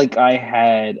not like I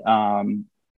had a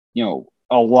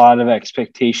lot of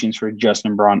expectations for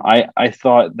Justin Braun. I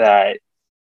thought that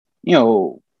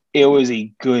it was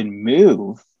a good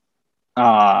move.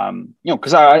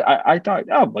 Because I thought,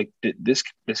 this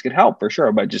could help for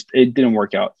sure, but just it didn't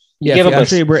work out. Yeah, if you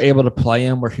actually were able to play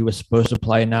him where he was supposed to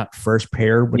play, not first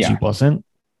pair, which he wasn't,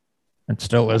 and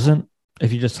still isn't.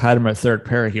 If you just had him at third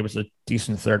pair, he was a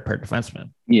decent third pair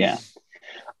defenseman. Yeah.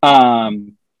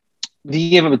 He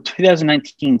gave up a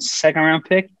 2019 second round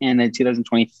pick and a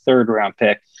 2020 third round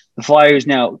pick. The Flyers,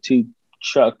 now, to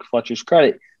Chuck Fletcher's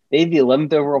credit, they had the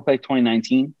 11th overall pick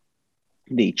 2019.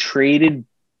 They traded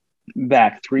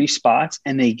back 3 spots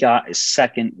and they got a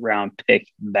second round pick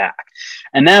back,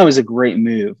 and that was a great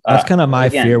move. That's kind of my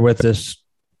fear with this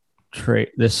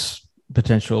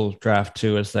potential draft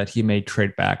too, is that he may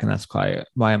trade back, and that's why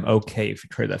I'm okay if you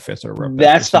trade that 5th or pick.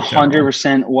 That's the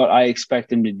 100% what I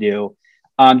expect him to do.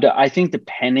 I think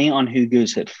depending on who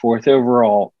goes at 4th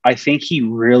overall, I think he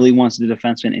really wants the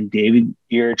defenseman in David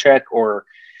Jiricek or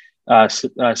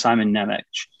Simon Nemec.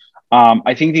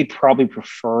 I think they probably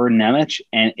prefer Nemec,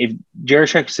 and if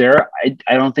Jiricek's there,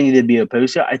 I don't think they'd be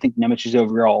opposed to it. I think Nemec is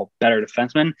overall better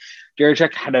defenseman.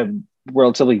 Jiricek had a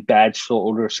relatively bad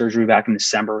shoulder surgery back in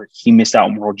December. He missed out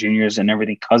on World Juniors and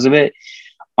everything because of it.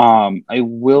 I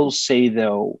will say,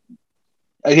 though,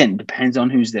 again, depends on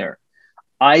who's there.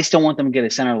 I still want them to get a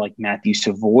center like Matthew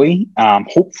Savoy.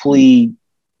 Hopefully,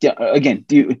 again,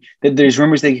 there's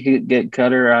rumors they could get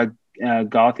Cutter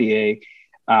Gauthier.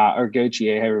 Or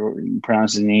Gauthier, however you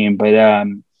pronounce his name. But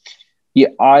I'm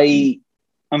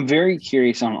very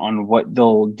curious on what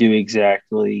they'll do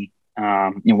exactly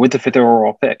with the 5th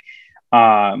overall pick.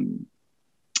 I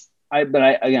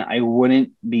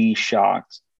wouldn't be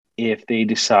shocked if they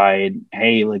decide,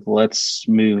 hey, let's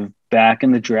move back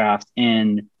in the draft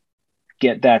and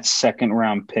get that second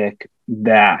round pick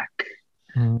back.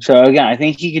 Mm-hmm. So again, I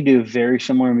think he could do a very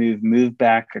similar move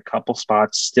back a couple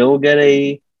spots, still get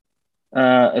a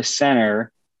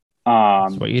center.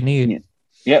 That's what you need.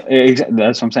 Yeah, exactly.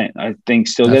 That's what I'm saying. I think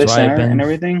still get a center and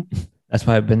everything. That's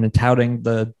why I've been touting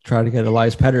try to get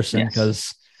Elias Pettersson,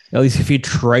 because at least if you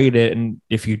trade it and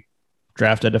if you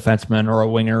draft a defenseman or a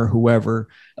winger, whoever.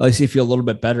 At least you feel a little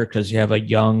bit better because you have a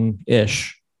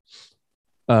young-ish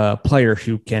player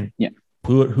who can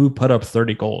who put up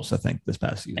 30 goals, I think, this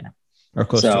past season or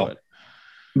close to it.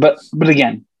 But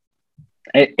again,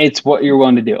 it's what you're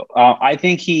willing to do. I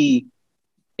think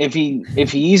if he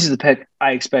uses the pick,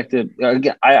 I expect it.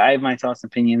 Again, I have my thoughts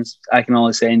and opinions. I can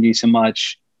only say and do so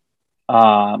much.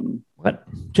 What,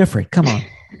 Jeffrey? Come on!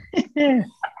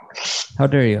 How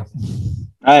dare you?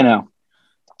 I know.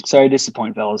 Sorry to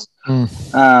disappoint, fellas.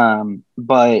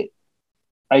 But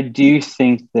I do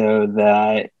think though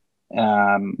that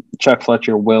Chuck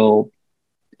Fletcher will,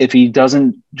 if he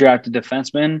doesn't draft a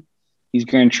defenseman, he's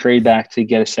going to trade back to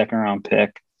get a second round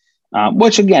pick.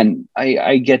 Which again,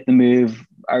 I get the move.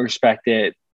 I respect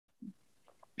it,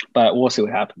 but we'll see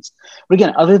what happens. But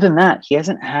again, other than that, he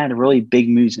hasn't had really big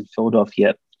moves in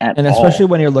Philadelphia at all. And especially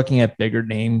when you're looking at bigger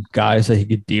name guys that he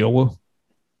could deal with,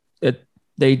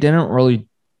 they didn't really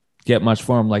get much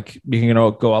for him. Like you can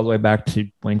go all the way back to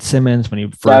Wayne Simmons when he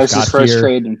first got here. That was his first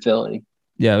trade in Philly.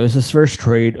 Yeah, it was his first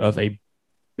trade of a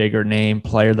bigger name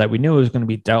player that we knew was going to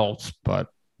be dealt, but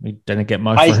we didn't get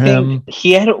much for him.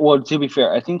 He had, well, to be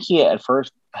fair, I think he at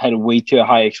first had way too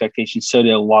high expectations. So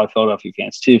did a lot of Philadelphia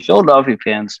fans. To Philadelphia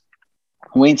fans,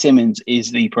 Wayne Simmons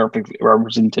is the perfect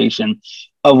representation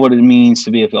of what it means to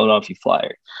be a Philadelphia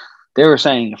Flyer. They were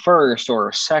saying a first or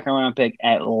a second round pick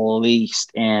at least.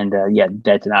 And that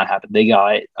did not happen. They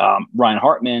got Ryan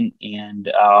Hartman and,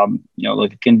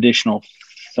 like a conditional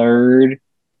third.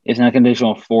 It's not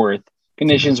conditional fourth.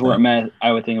 Conditions weren't met.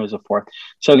 I would think it was a fourth.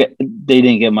 So they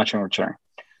didn't get much in return.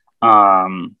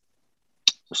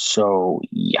 So,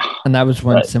 yeah. And that was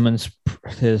when Simmons,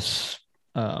 his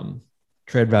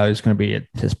trade value is going to be at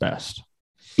his best.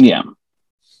 Yeah.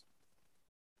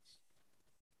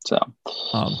 So,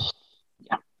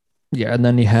 yeah. And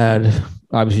then you had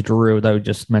obviously Giroux that we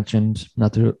just mentioned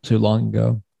not too long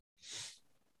ago.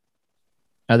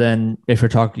 And then if you're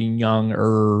talking young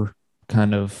or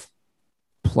kind of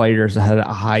players that had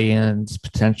a high end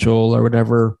potential or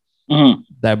whatever,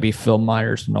 that'd be Phil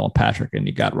Myers and Nolan Patrick, and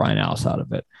you got Ryan Ellis out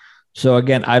of it. So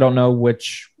again, I don't know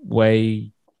which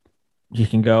way you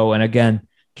can go. And again,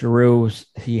 Giroux,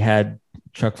 he had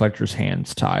Chuck Fletcher's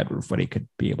hands tied with what he could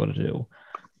be able to do.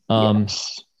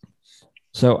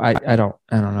 So I don't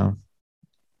know.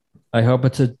 I hope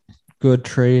it's a good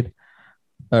trade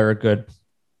or a good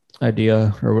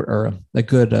idea or a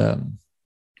good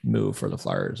move for the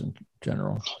Flyers in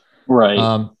general.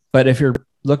 Right. But if you're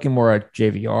looking more at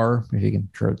JVR, if you can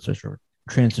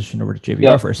transition over to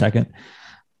JVR for a second.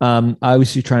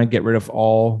 Obviously trying to get rid of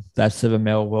all that $7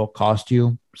 million will cost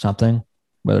you something,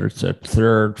 whether it's a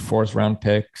third, fourth round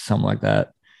pick, something like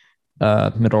that.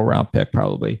 Middle round pick,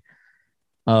 probably.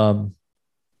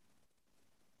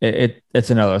 It's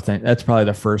another thing. That's probably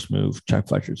the first move Chuck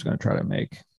Fletcher is going to try to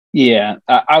make. Yeah,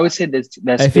 I would say that's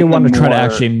if you want to try to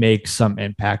actually make some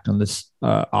impact on this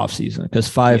offseason, because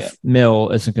 $5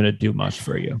 million isn't going to do much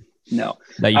for you. No,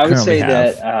 I would say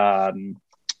that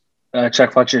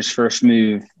Chuck Fletcher's first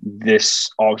move this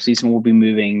offseason will be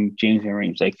moving James Van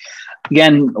Riemsdyk. Like,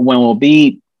 again, when we'll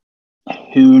be,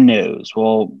 who knows?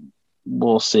 We'll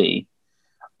see.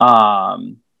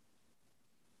 And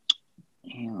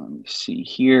let me see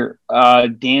here.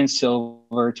 Dan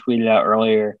Silver tweeted out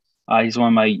earlier. He's one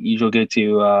of my usual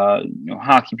go-to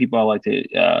hockey people. I like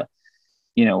to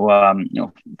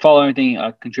follow everything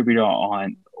contributor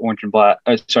on Orange and Black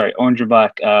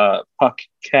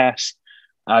Puckcast.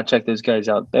 Check those guys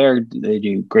out there. They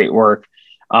do great work.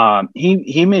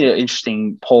 He made an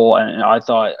interesting poll, and I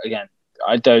thought it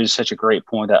was such a great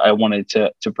point that I wanted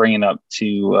to bring it up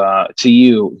to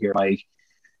you here, Mike.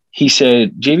 He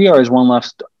said JVR has 1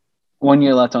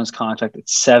 year left on his contract at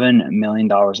 $7 million,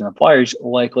 and the Flyers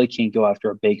likely can't go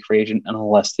after a big free agent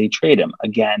unless they trade him.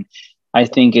 Again, I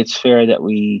think it's fair that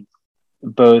we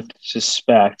both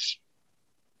suspect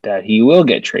that he will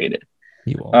get traded.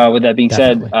 He will. With that being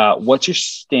said, what's your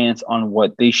stance on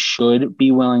what they should be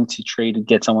willing to trade to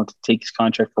get someone to take his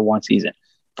contract for one season?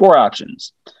 4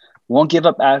 options. Won't give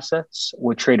up assets,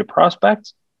 would trade a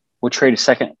prospect, would trade a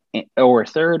second or a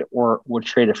third, or would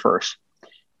trade a first.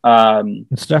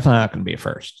 It's definitely not going to be a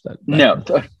first. No,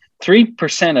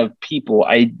 3% of people,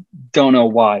 I don't know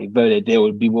why, voted they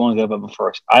would be willing to give up a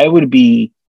first. I would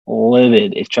be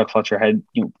livid if Chuck Fletcher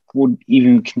would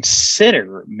even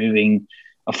consider moving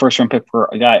a first-round pick for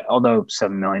a guy, although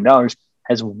 $7 million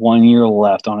has 1 year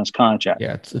left on his contract.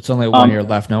 Yeah, it's only 1 year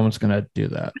left. No one's going to do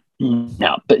that.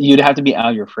 No, but you'd have to be out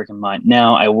of your freaking mind.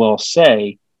 Now, I will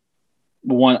say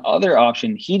one other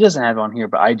option he doesn't have on here,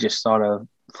 but I just thought of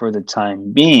for the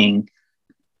time being,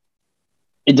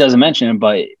 it doesn't mention it,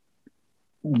 but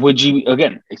would you,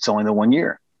 again, it's only the 1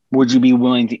 year. Would you be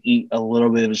willing to eat a little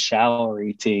bit of a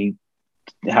salary to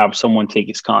have someone take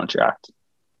his contract?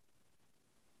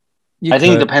 I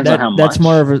think it depends on how much. That's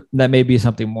more of that may be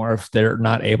something more if they're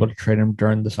not able to trade him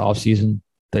during this offseason.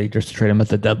 They just trade him at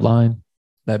the deadline.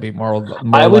 That'd be more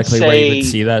likely where you would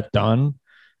see that done.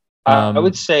 I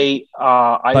would say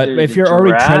but if you're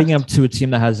already trading him to a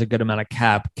team that has a good amount of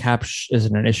cap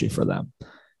isn't an issue for them.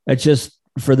 It's just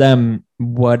for them,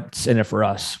 what's in it for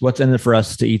us? What's in it for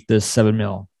us to eat this $7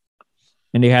 million?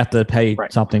 And you have to pay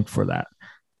something for that.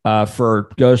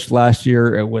 For Ghost last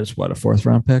year, it was what, a 4th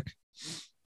round pick?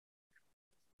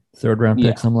 3rd round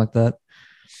pick, something like that.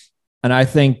 And I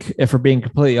think if we're being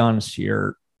completely honest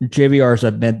here, JVR is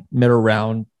a middle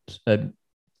round, a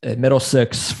middle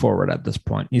 6 forward at this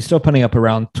point. He's still putting up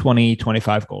around 20,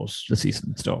 25 goals this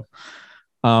season still,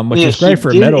 which is great for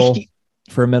a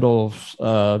middle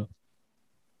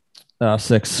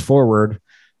 6 forward,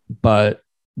 but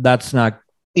that's not.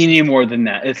 You need more than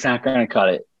that. It's not going to cut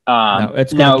it. No,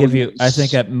 it's going to give you, I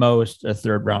think, at most a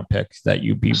 3rd round pick that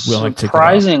you'd be willing to.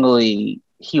 Surprisingly,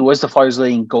 he was the Flyers'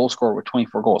 leading goal scorer with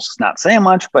 24 goals. It's not saying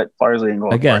much, but Flyers' leading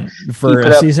goal again for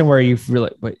a season where you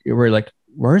were like,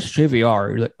 where's JVR?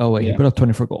 You're like, oh wait, he put up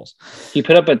 24 goals. He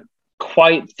put up a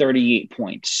quite 38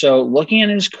 points. So looking at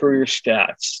his career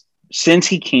stats since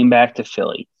he came back to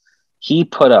Philly, he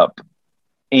put up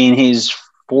in his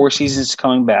 4 seasons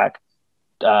coming back,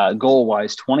 goal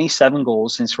wise, 27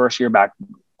 goals since first year back,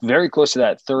 very close to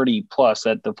that 30 plus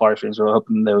that the Flyers fans were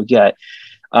hoping they would get.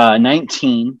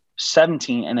 19,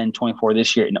 17, and then 24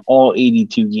 this year in all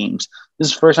 82 games. This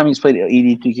is the first time he's played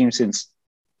 82 games since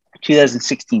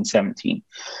 2016-17.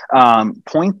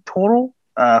 Point total,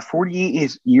 48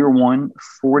 is year 1,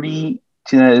 40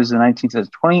 2019 to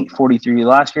 20, 43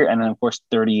 last year, and then of course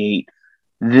 38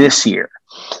 this year.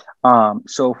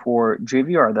 So for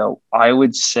JVR though, I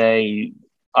would say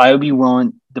I would be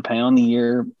willing, depending on the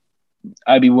year,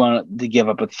 I'd be willing to give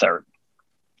up a 3rd.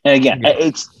 And again,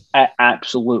 it's at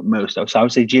absolute most though. So I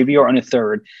would say JVR on a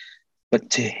 3rd,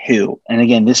 but to who? And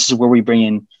again, this is where we bring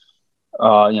in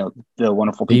the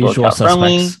wonderful people at Cap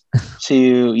Friendly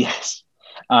to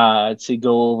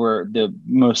go over the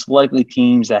most likely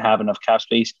teams that have enough cap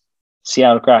space: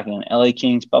 Seattle Kraken, LA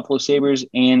Kings, Buffalo Sabres,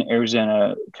 and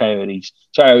Arizona Coyotes.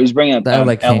 Sorry, I was bringing up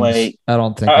LA. I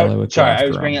don't think LA would. Sorry, I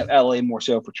was bringing up LA more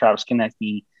so for Travis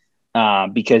Konecny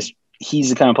because he's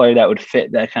the kind of player that would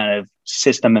fit that kind of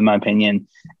system, in my opinion.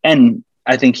 And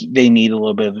I think they need a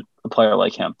little bit of a player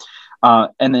like him.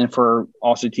 And then for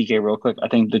also TK real quick, I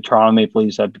think the Toronto Maple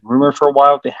Leafs have been rumored for a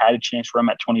while. They had a chance for him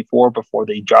at 24 before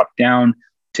they dropped down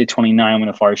to 29 when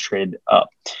the Flyers traded up.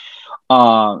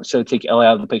 So take LA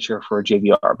out of the picture for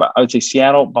JVR. But I would say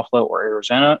Seattle, Buffalo, or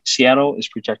Arizona. Seattle is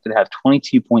projected to have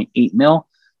 22.8 mil.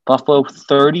 Buffalo,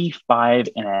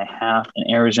 35.5,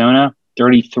 and Arizona,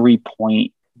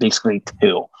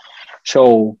 33.2.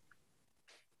 So,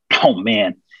 oh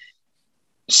man.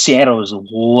 Seattle is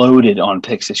loaded on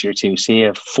picks this year too. So they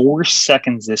have 4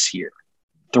 seconds this year,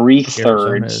 3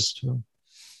 thirds,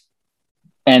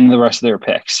 and the rest of their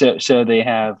picks. So they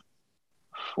have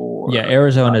 4. Yeah,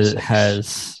 Arizona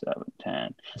has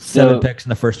 7 picks in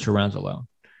the first 2 rounds alone.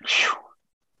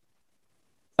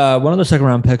 One of the second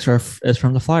round picks is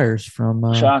from the Flyers.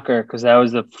 Shocker, because that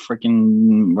was the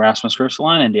freaking Rasmus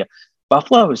Ristolainen deal.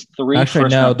 Buffalo is 3. Actually,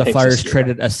 no. The Flyers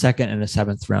traded a 2nd and a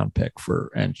 7th round pick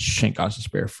and Shane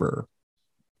Gostisbehere for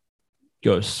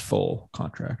Ghost's full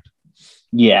contract.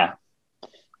 Yeah,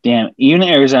 damn. Even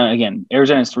Arizona again.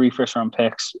 Arizona has 3 first round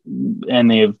picks, and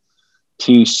they have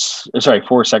 4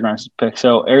 second round picks.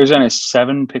 So Arizona has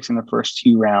 7 picks in the first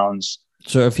 2 rounds.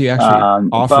 So if you actually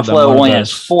offer Buffalo them only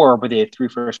has 4, but they have 3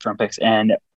 first round picks,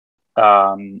 and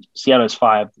Seattle has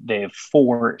 5. They have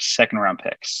 4 second round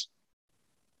picks.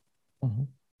 Mm-hmm.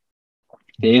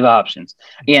 They have options.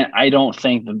 Again, I don't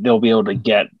think that they'll be able to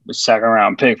get a second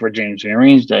round pick for James Van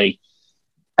Riemsdyk.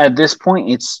 At this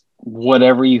point, it's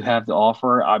whatever you have to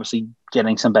offer. Obviously,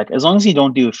 getting some back. As long as you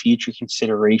don't do a future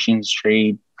considerations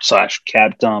trade /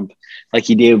 cap dump like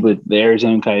you did with the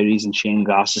Arizona Coyotes and Shane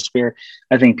Gostisbehere,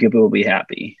 I think people will be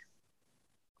happy.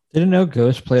 Didn't know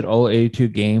Ghost played all 82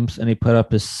 games and he put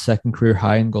up his 2nd career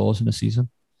high in goals in a season?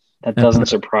 That doesn't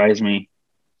surprise me.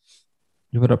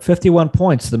 He put up 51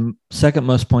 points, the 2nd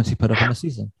most points he put up in a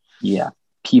season. Yeah,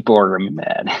 people are going to be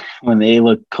mad when they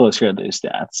look closer at those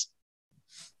stats.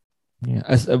 Yeah,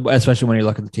 especially when you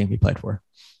look at the team he played for.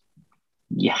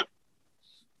 Yeah.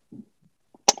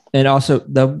 And also,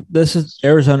 this is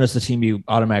Arizona's the team you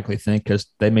automatically think because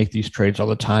they make these trades all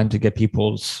the time to get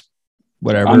people's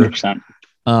whatever. 100%.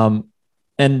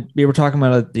 And we were talking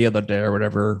about it the other day or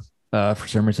whatever. For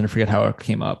some reason, I forget how it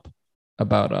came up.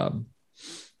 about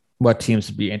what teams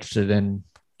would be interested in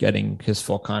getting his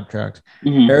full contract.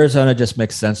 Mhm. Arizona just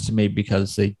makes sense to me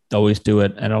because they always do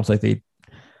it. And I don't think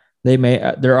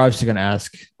they're obviously going to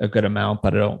ask a good amount,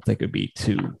 but I don't think it'd be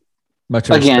too much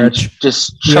of a stretch.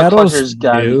 Just Chuck Fletcher's Seattle's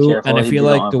got to be new, careful. and I They feel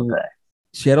don't like overpay.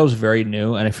 Seattle's very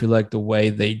new, and I feel like the way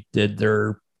they did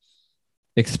their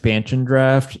expansion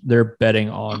draft, they're betting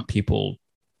on people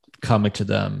coming to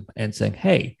them and saying,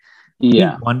 "Hey,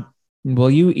 Yeah, will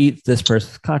you eat this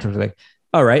person's contract?" Like,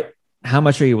 all right, how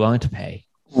much are you willing to pay?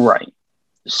 right.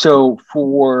 So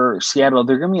for Seattle,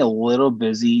 they're going to be a little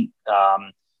busy.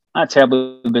 Not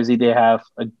terribly busy. They have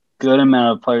a good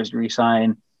amount of players to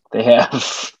resign. They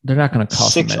have They're not going to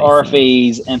cost 6 them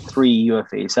anything. RFAs and 3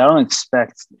 UFAs. So I don't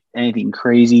expect anything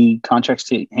crazy contracts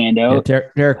to hand out. Yeah,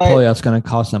 Derek Poyot's going to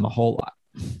cost them a whole lot.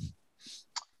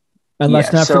 And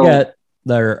let's not so- forget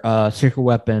their secret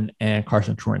weapon and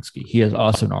Carson Twinsky. He is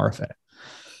also an RFA.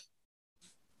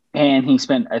 And he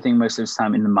spent, I think, most of his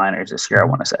time in the minors this year, I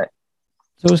want to say.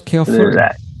 So was Kale So there's Fleury.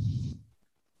 that.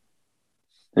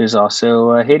 There's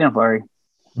also Hayden Fleury.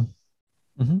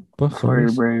 Both Fleury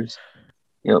Fleuries. Braves.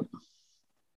 Yep.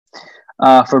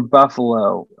 For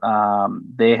Buffalo,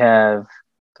 they have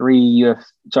 3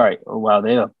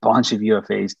 they have a bunch of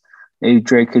UFAs. They have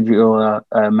Drake Caggiula,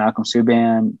 Malcolm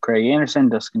Subban, Craig Anderson,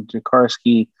 Dustin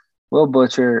Tokarski, Will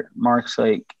Butcher, Mark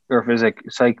Syke, or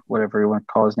Syke, whatever you want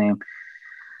to call his name.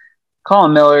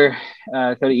 Colin Miller,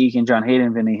 Cody Eakin, John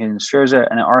Hayden, Vinny Scherzer,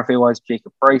 and RFA wise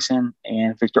Jacob Bryson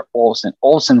and Victor Olsen.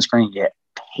 Olsen's going to get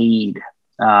paid.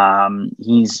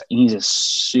 He's a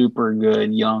super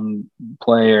good young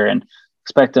player and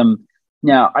expect him.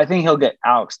 Now, I think he'll get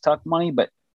Alex Tuck money,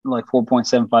 but like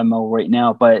 $4.75 million right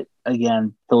now. But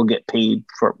again, he'll get paid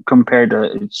for compared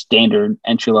to standard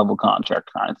entry level contract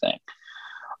kind of thing.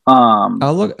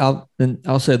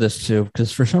 I'll say this too,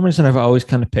 because for some reason I've always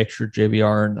kind of pictured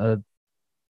JVR in a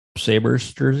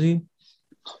Sabres jersey.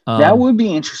 That would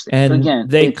be interesting. And but again,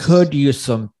 they could use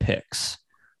some picks.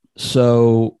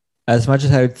 So as much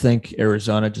as I would think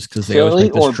Arizona, just because they always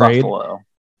make this trade. Buffalo.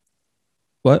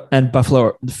 What? And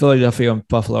Philadelphia and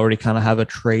Buffalo already kind of have a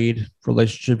trade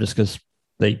relationship just because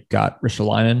they got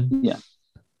Ristolainen. Yeah.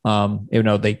 Even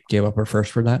though they gave up her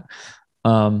first for that.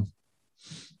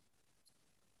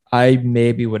 I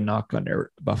maybe would knock on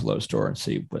their Buffalo store and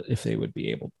see if they would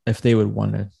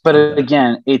want to. But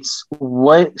again, it's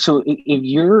what. So if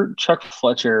you're Chuck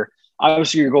Fletcher,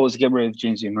 obviously your goal is to get rid of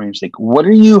James Van Riemsdyk. Like, what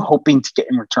are you hoping to get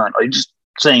in return? Are you just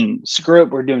saying screw it?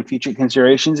 We're doing future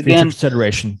considerations again.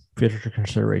 Future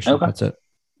consideration. Okay. That's it.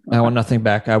 Okay. I want nothing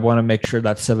back. I want to make sure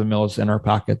that $7 million is in our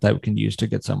pocket that we can use to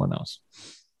get someone else.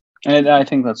 And I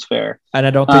think that's fair. And I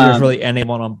don't think there's really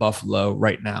anyone on Buffalo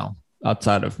right now.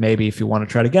 Outside of maybe if you want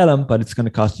to try to get him, but it's going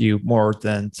to cost you more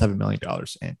than $7 million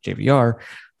in JVR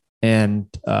and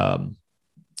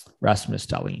Rasmus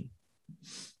Dahlin.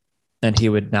 And he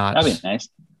would not. That'd be nice.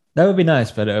 That would be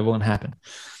nice, but it won't happen.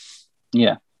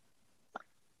 Yeah.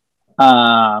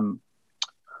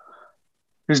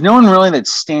 There's no one really that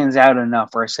stands out enough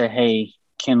where I say, hey,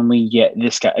 can we get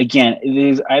this guy?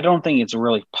 Again, I don't think it's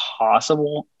really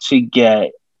possible to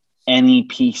get any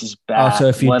pieces back. Also,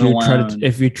 if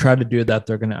you try to do that,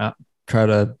 they're going to try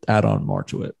to add on more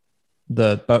to it.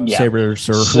 The Sabres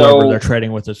or whoever they're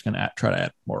trading with is going to try to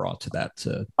add more onto that.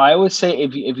 I would say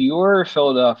if you're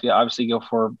Philadelphia, obviously go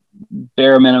for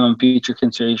bare minimum future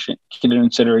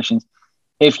considerations.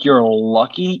 If you're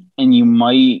lucky, and you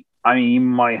might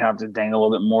have to dangle a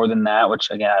little bit more than that, which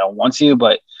again I don't want to,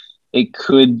 but it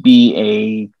could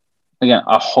be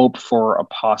a hope for a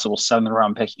possible 7th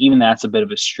round pick. Even that's a bit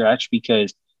of a stretch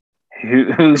because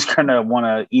who's going to want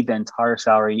to eat the entire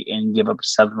salary and give up a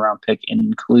 7th round pick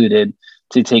included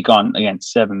to take on, again,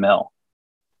 $7 million?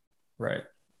 Right.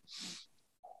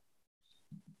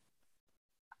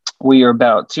 We are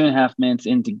about 2.5 minutes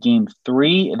into game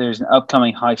 3. There's an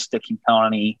upcoming high sticking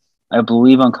penalty, I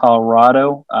believe, on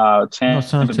Colorado.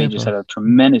 Tampa Bay just had a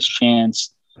tremendous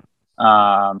chance.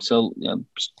 So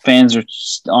fans are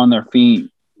on their feet,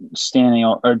 standing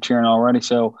or cheering already.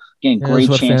 So again,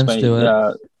 great chance by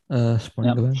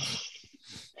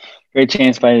great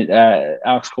chance by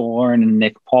Alex Killorn and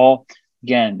Nick Paul.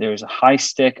 Again, there's a high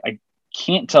stick. I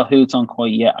can't tell who it's on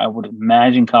quite yet. I would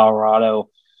imagine Colorado.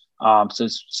 So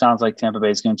it sounds like Tampa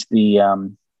Bay is going to the.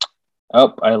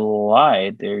 I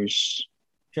lied. There's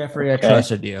Jeffrey. I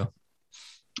trusted you.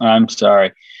 I'm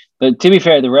sorry, but to be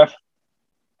fair, the ref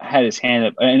had his hand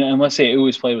up, and unless it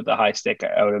was played with the high stick,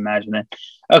 I would imagine it.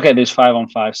 Okay, there's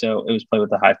 5-on-5, so it was played with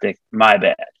the high stick. My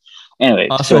bad. Anyway,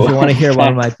 also, if you want to hear one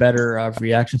of my better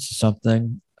reactions to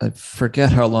something, I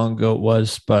forget how long ago it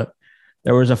was, but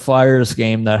there was a Flyers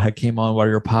game that had came on while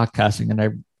you were podcasting, and I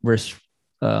was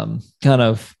kind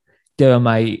of doing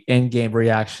my in-game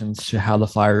reactions to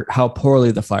how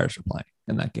poorly the Flyers were playing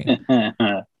in that game.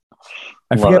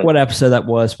 I forget what episode that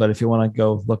was, but if you want to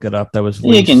go look it up, that was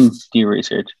you can do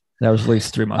research. That was at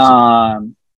least 3 months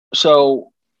ago.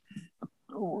 So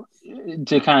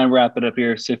to kind of wrap it up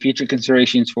here, so future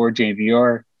considerations for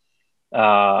JVR,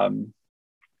 and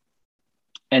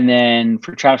then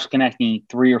for Travis Konecny,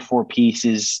 3 or 4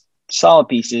 pieces, solid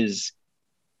pieces,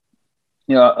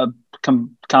 a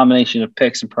combination of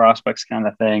picks and prospects kind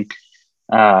of thing.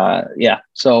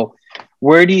 So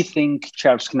where do you think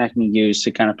Travis Konecny used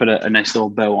to kind of put a nice little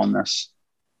bow on this?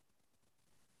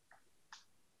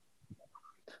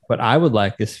 What I would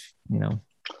like is,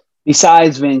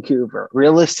 besides Vancouver,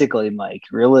 realistically, Mike,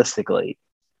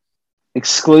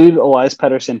 exclude Elias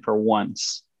Pettersson for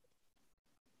once.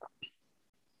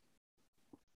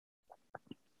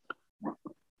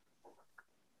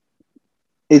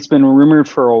 It's been rumored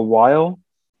for a while.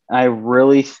 I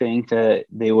really think that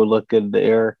they would look good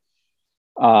there.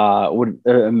 A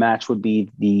match would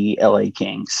be the LA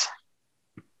Kings.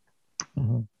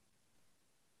 Mm-hmm.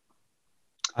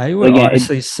 I would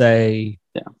honestly say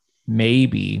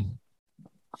maybe.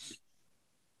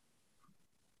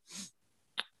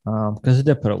 Because it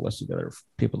did put a list together of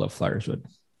people that Flyers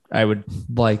I would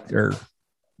like, or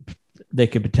they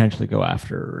could potentially go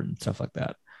after and stuff like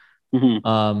that.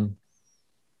 Mm-hmm.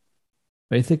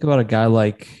 But you think about a guy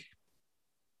like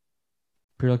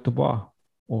Pierre-Luc Dubois,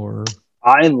 or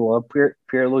I love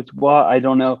Pierre-Luc Dubois. I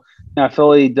don't know. Now,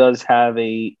 Philly does have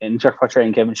and Chuck Fletcher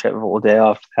and Kevin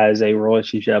Cheveldayoff has a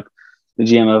relationship. The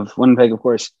GM of Winnipeg, of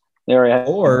course.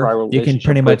 Or you can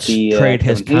pretty much trade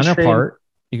his counterpart.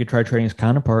 You could try trading his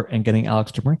counterpart and getting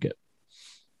Alex DeBrincat.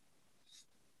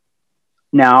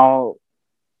 Now,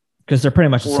 because they're pretty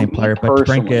much the same player, but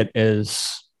DeBrincat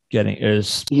is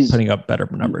putting up better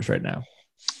numbers right now.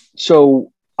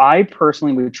 So I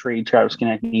personally would trade Travis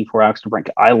Konecny for Alex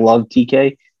DeBrincat. I love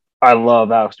TK. I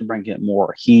love Alex DeBrincat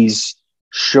more. He's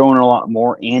shown a lot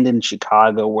more, and in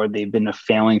Chicago, where they've been a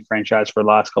failing franchise for the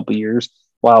last couple of years,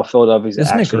 while Philadelphia's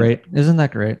Isn't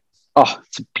that great? Oh,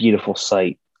 it's a beautiful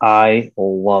sight. I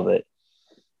love it.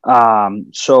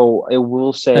 So I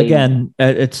will say again,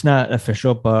 it's not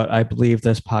official, but I believe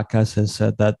this podcast has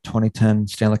said that 2010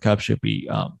 Stanley Cup should be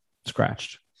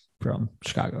scratched from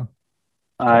Chicago.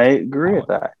 I agree with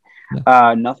that.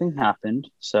 Yeah. Nothing happened,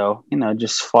 so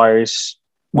just Flyers.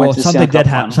 Well, something did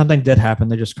happen. Something did happen.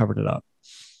 They just covered it up.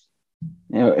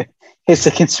 It's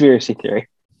a conspiracy theory.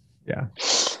 Yeah.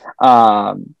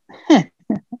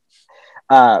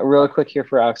 Real quick here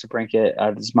for Alex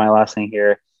DeBrincat. This is my last thing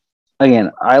here.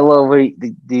 Again, I love what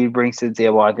he brings to the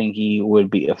table. I think he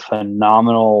would be a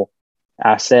phenomenal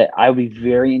asset. I would be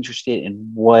very interested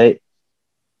in what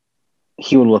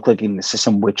he would look like in the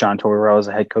system with John Tortorella as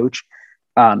a head coach.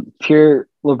 Pierre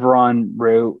LeBrun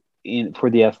wrote for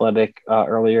The Athletic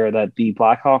earlier that the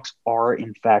Blackhawks are,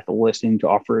 in fact, listening to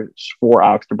offers for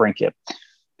Alex DeBrincat.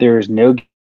 There is no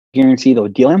guarantee they'll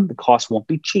deal him. The cost won't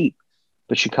be cheap.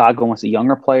 But Chicago wants a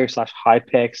younger player / high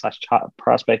pick /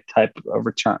 prospect type of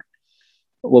return.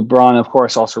 LeBron, of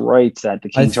course, also writes that the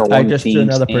Kings are one of the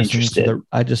teams interested.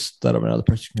 I just thought of another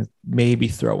person to maybe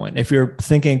throw in. If you're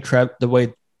thinking the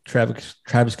way Travis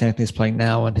Konecny is playing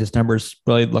now, and his numbers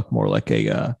really look more like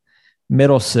a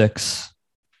middle six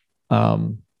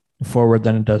forward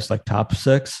than it does like top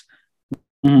six.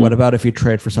 What about if you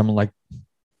trade for someone like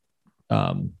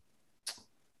Dylan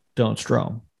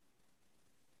Strome?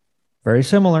 Very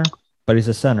similar, but he's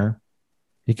a center.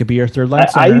 He could be your third line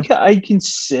center. I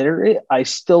consider it. I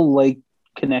still like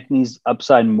Konechny's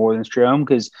upside more than Strome,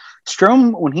 because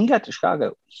Strome, when he got to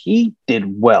Chicago, he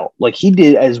did well. Like, he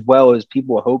did as well as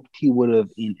people hoped he would have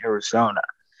in Arizona.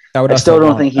 I still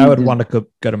don't think I would want a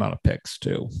good amount of picks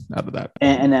too out of that,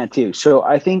 and that too. So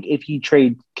I think if you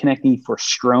trade Konechny for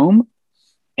Strome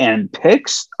and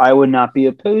picks, I would not be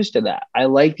opposed to that. I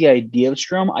like the idea of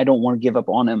Strome. I don't want to give up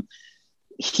on him.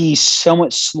 He's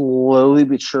somewhat slowly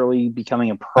but surely becoming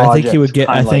a project. I think he would get.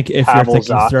 I think if you're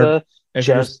thinking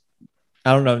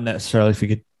I don't know necessarily if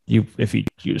you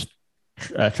use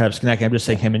Travis Konecny. I'm just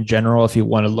saying him in general. If you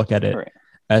want to look at it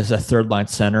as a third line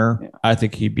center, I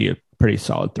think he'd be a pretty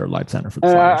solid third line center for the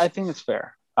Flyers. I think it's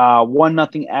fair.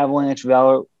 1-0 Avalanche.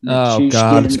 Valor. Oh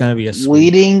God, it's going to be a sweep.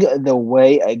 Leading the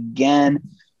way again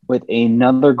with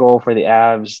another goal for the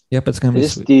Avs. Yep, it's going to be.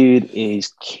 This dude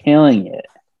is killing it.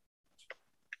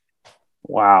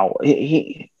 Wow,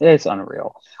 it's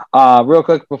unreal. Real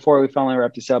quick before we finally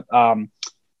wrap this up,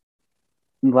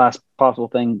 last possible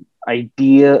thing,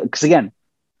 idea, because again,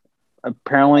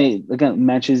 apparently again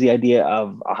mentions the idea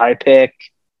of a high pick,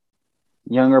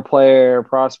 younger player,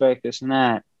 prospect, this and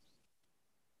that.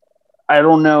 I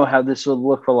don't know how this would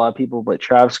look for a lot of people, but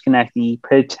Travis Konecny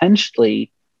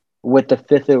potentially with the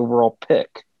 5th overall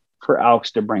pick for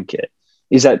Alex DeBrincat.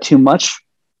 Is that too much,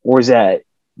 or is that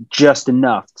just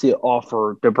enough to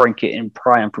offer DeBrincat and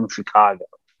Prime from Chicago?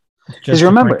 Because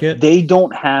remember, they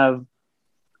don't have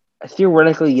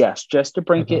theoretically, yes, just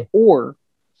DeBrincat or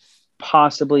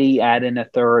possibly add in a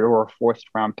 3rd or a 4th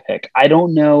round pick. I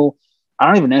don't know. I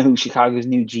don't even know who Chicago's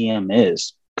new GM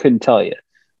is. Couldn't tell you.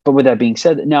 But with that being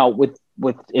said, now with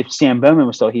if Sam Bowman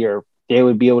was still here, they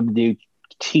would be able to do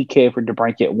TK for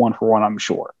DeBrincat 1-for-1, I'm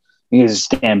sure, because it's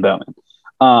Sam Bowman.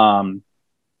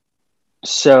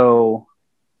 So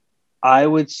I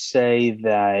would say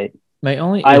that my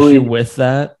only issue with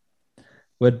that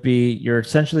would be you're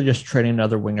essentially just trading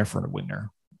another winger for a winger.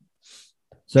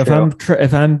 So true.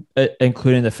 if I'm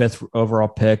including the 5th overall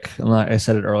pick, and like I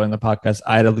said it earlier in the podcast,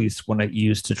 I'd at least want to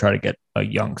use to try to get a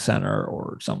young center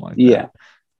or something like that.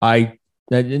 I'm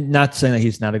not saying that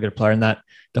he's not a good player and that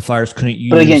the Flyers couldn't use.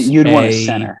 But again, you'd want a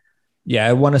center. Yeah,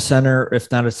 I want a center.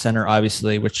 If not a center,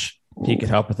 obviously, which he could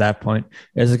help at that point,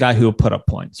 is a guy who will put up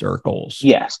points or goals.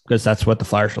 Yes, because that's what the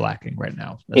Flyers are lacking right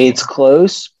now. It's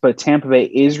close, but Tampa Bay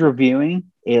is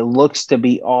reviewing. It looks to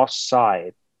be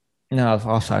offside. No,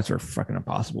 offsides are fucking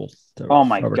impossible. Oh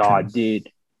my god,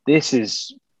 dude! This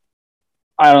is.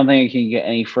 I don't think it can get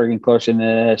any freaking closer than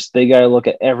this. They got to look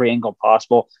at every angle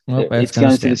possible. It's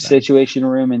going to the situation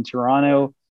room in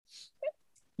Toronto.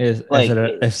 If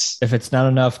it's not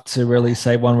enough to really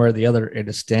say one way or the other, it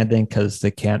is standing because they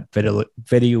can't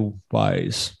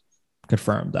video-wise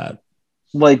confirm that.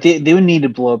 Like they would need to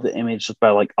blow up the image by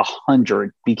like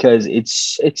 100 because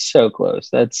it's so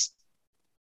close. That's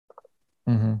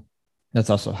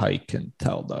also how you can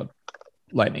tell the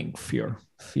Lightning fear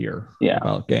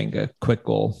about getting a quick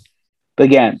goal. But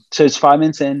again, so it's 5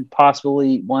 minutes in,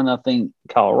 possibly 1-0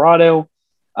 Colorado.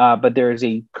 But there is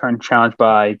a current challenge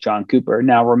by John Cooper.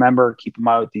 Now, remember, keep in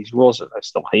mind with these rules that I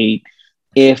still hate.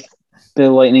 If the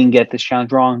Lightning get this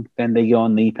challenge wrong, then they go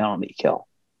on the penalty kill.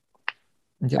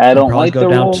 Yep, I don't like the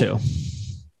rule. Down 2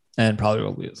 and probably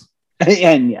will lose.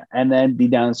 and then be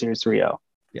down in series 3-0.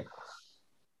 Yeah.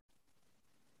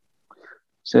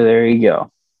 So there you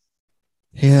go.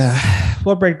 Yeah,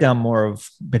 we'll break down more of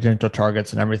potential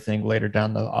targets and everything later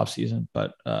down the offseason,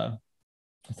 but I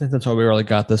think that's all we really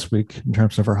got this week in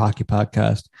terms of our hockey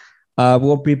podcast.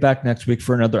 We'll be back next week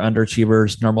for another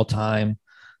Underachievers, normal time,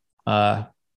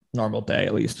 normal day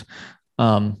at least.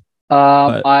 I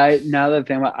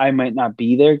might not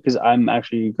be there because I'm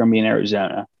actually going to be in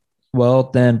Arizona.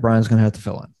 Well, then Brian's going to have to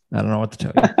fill in. I don't know what to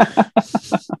tell you.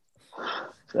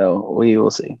 So we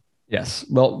will see. Yes.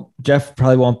 Well, Jeff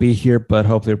probably won't be here, but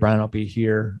hopefully Brian will be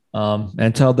here.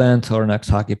 Until then, until our next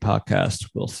hockey podcast,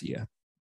 we'll see you.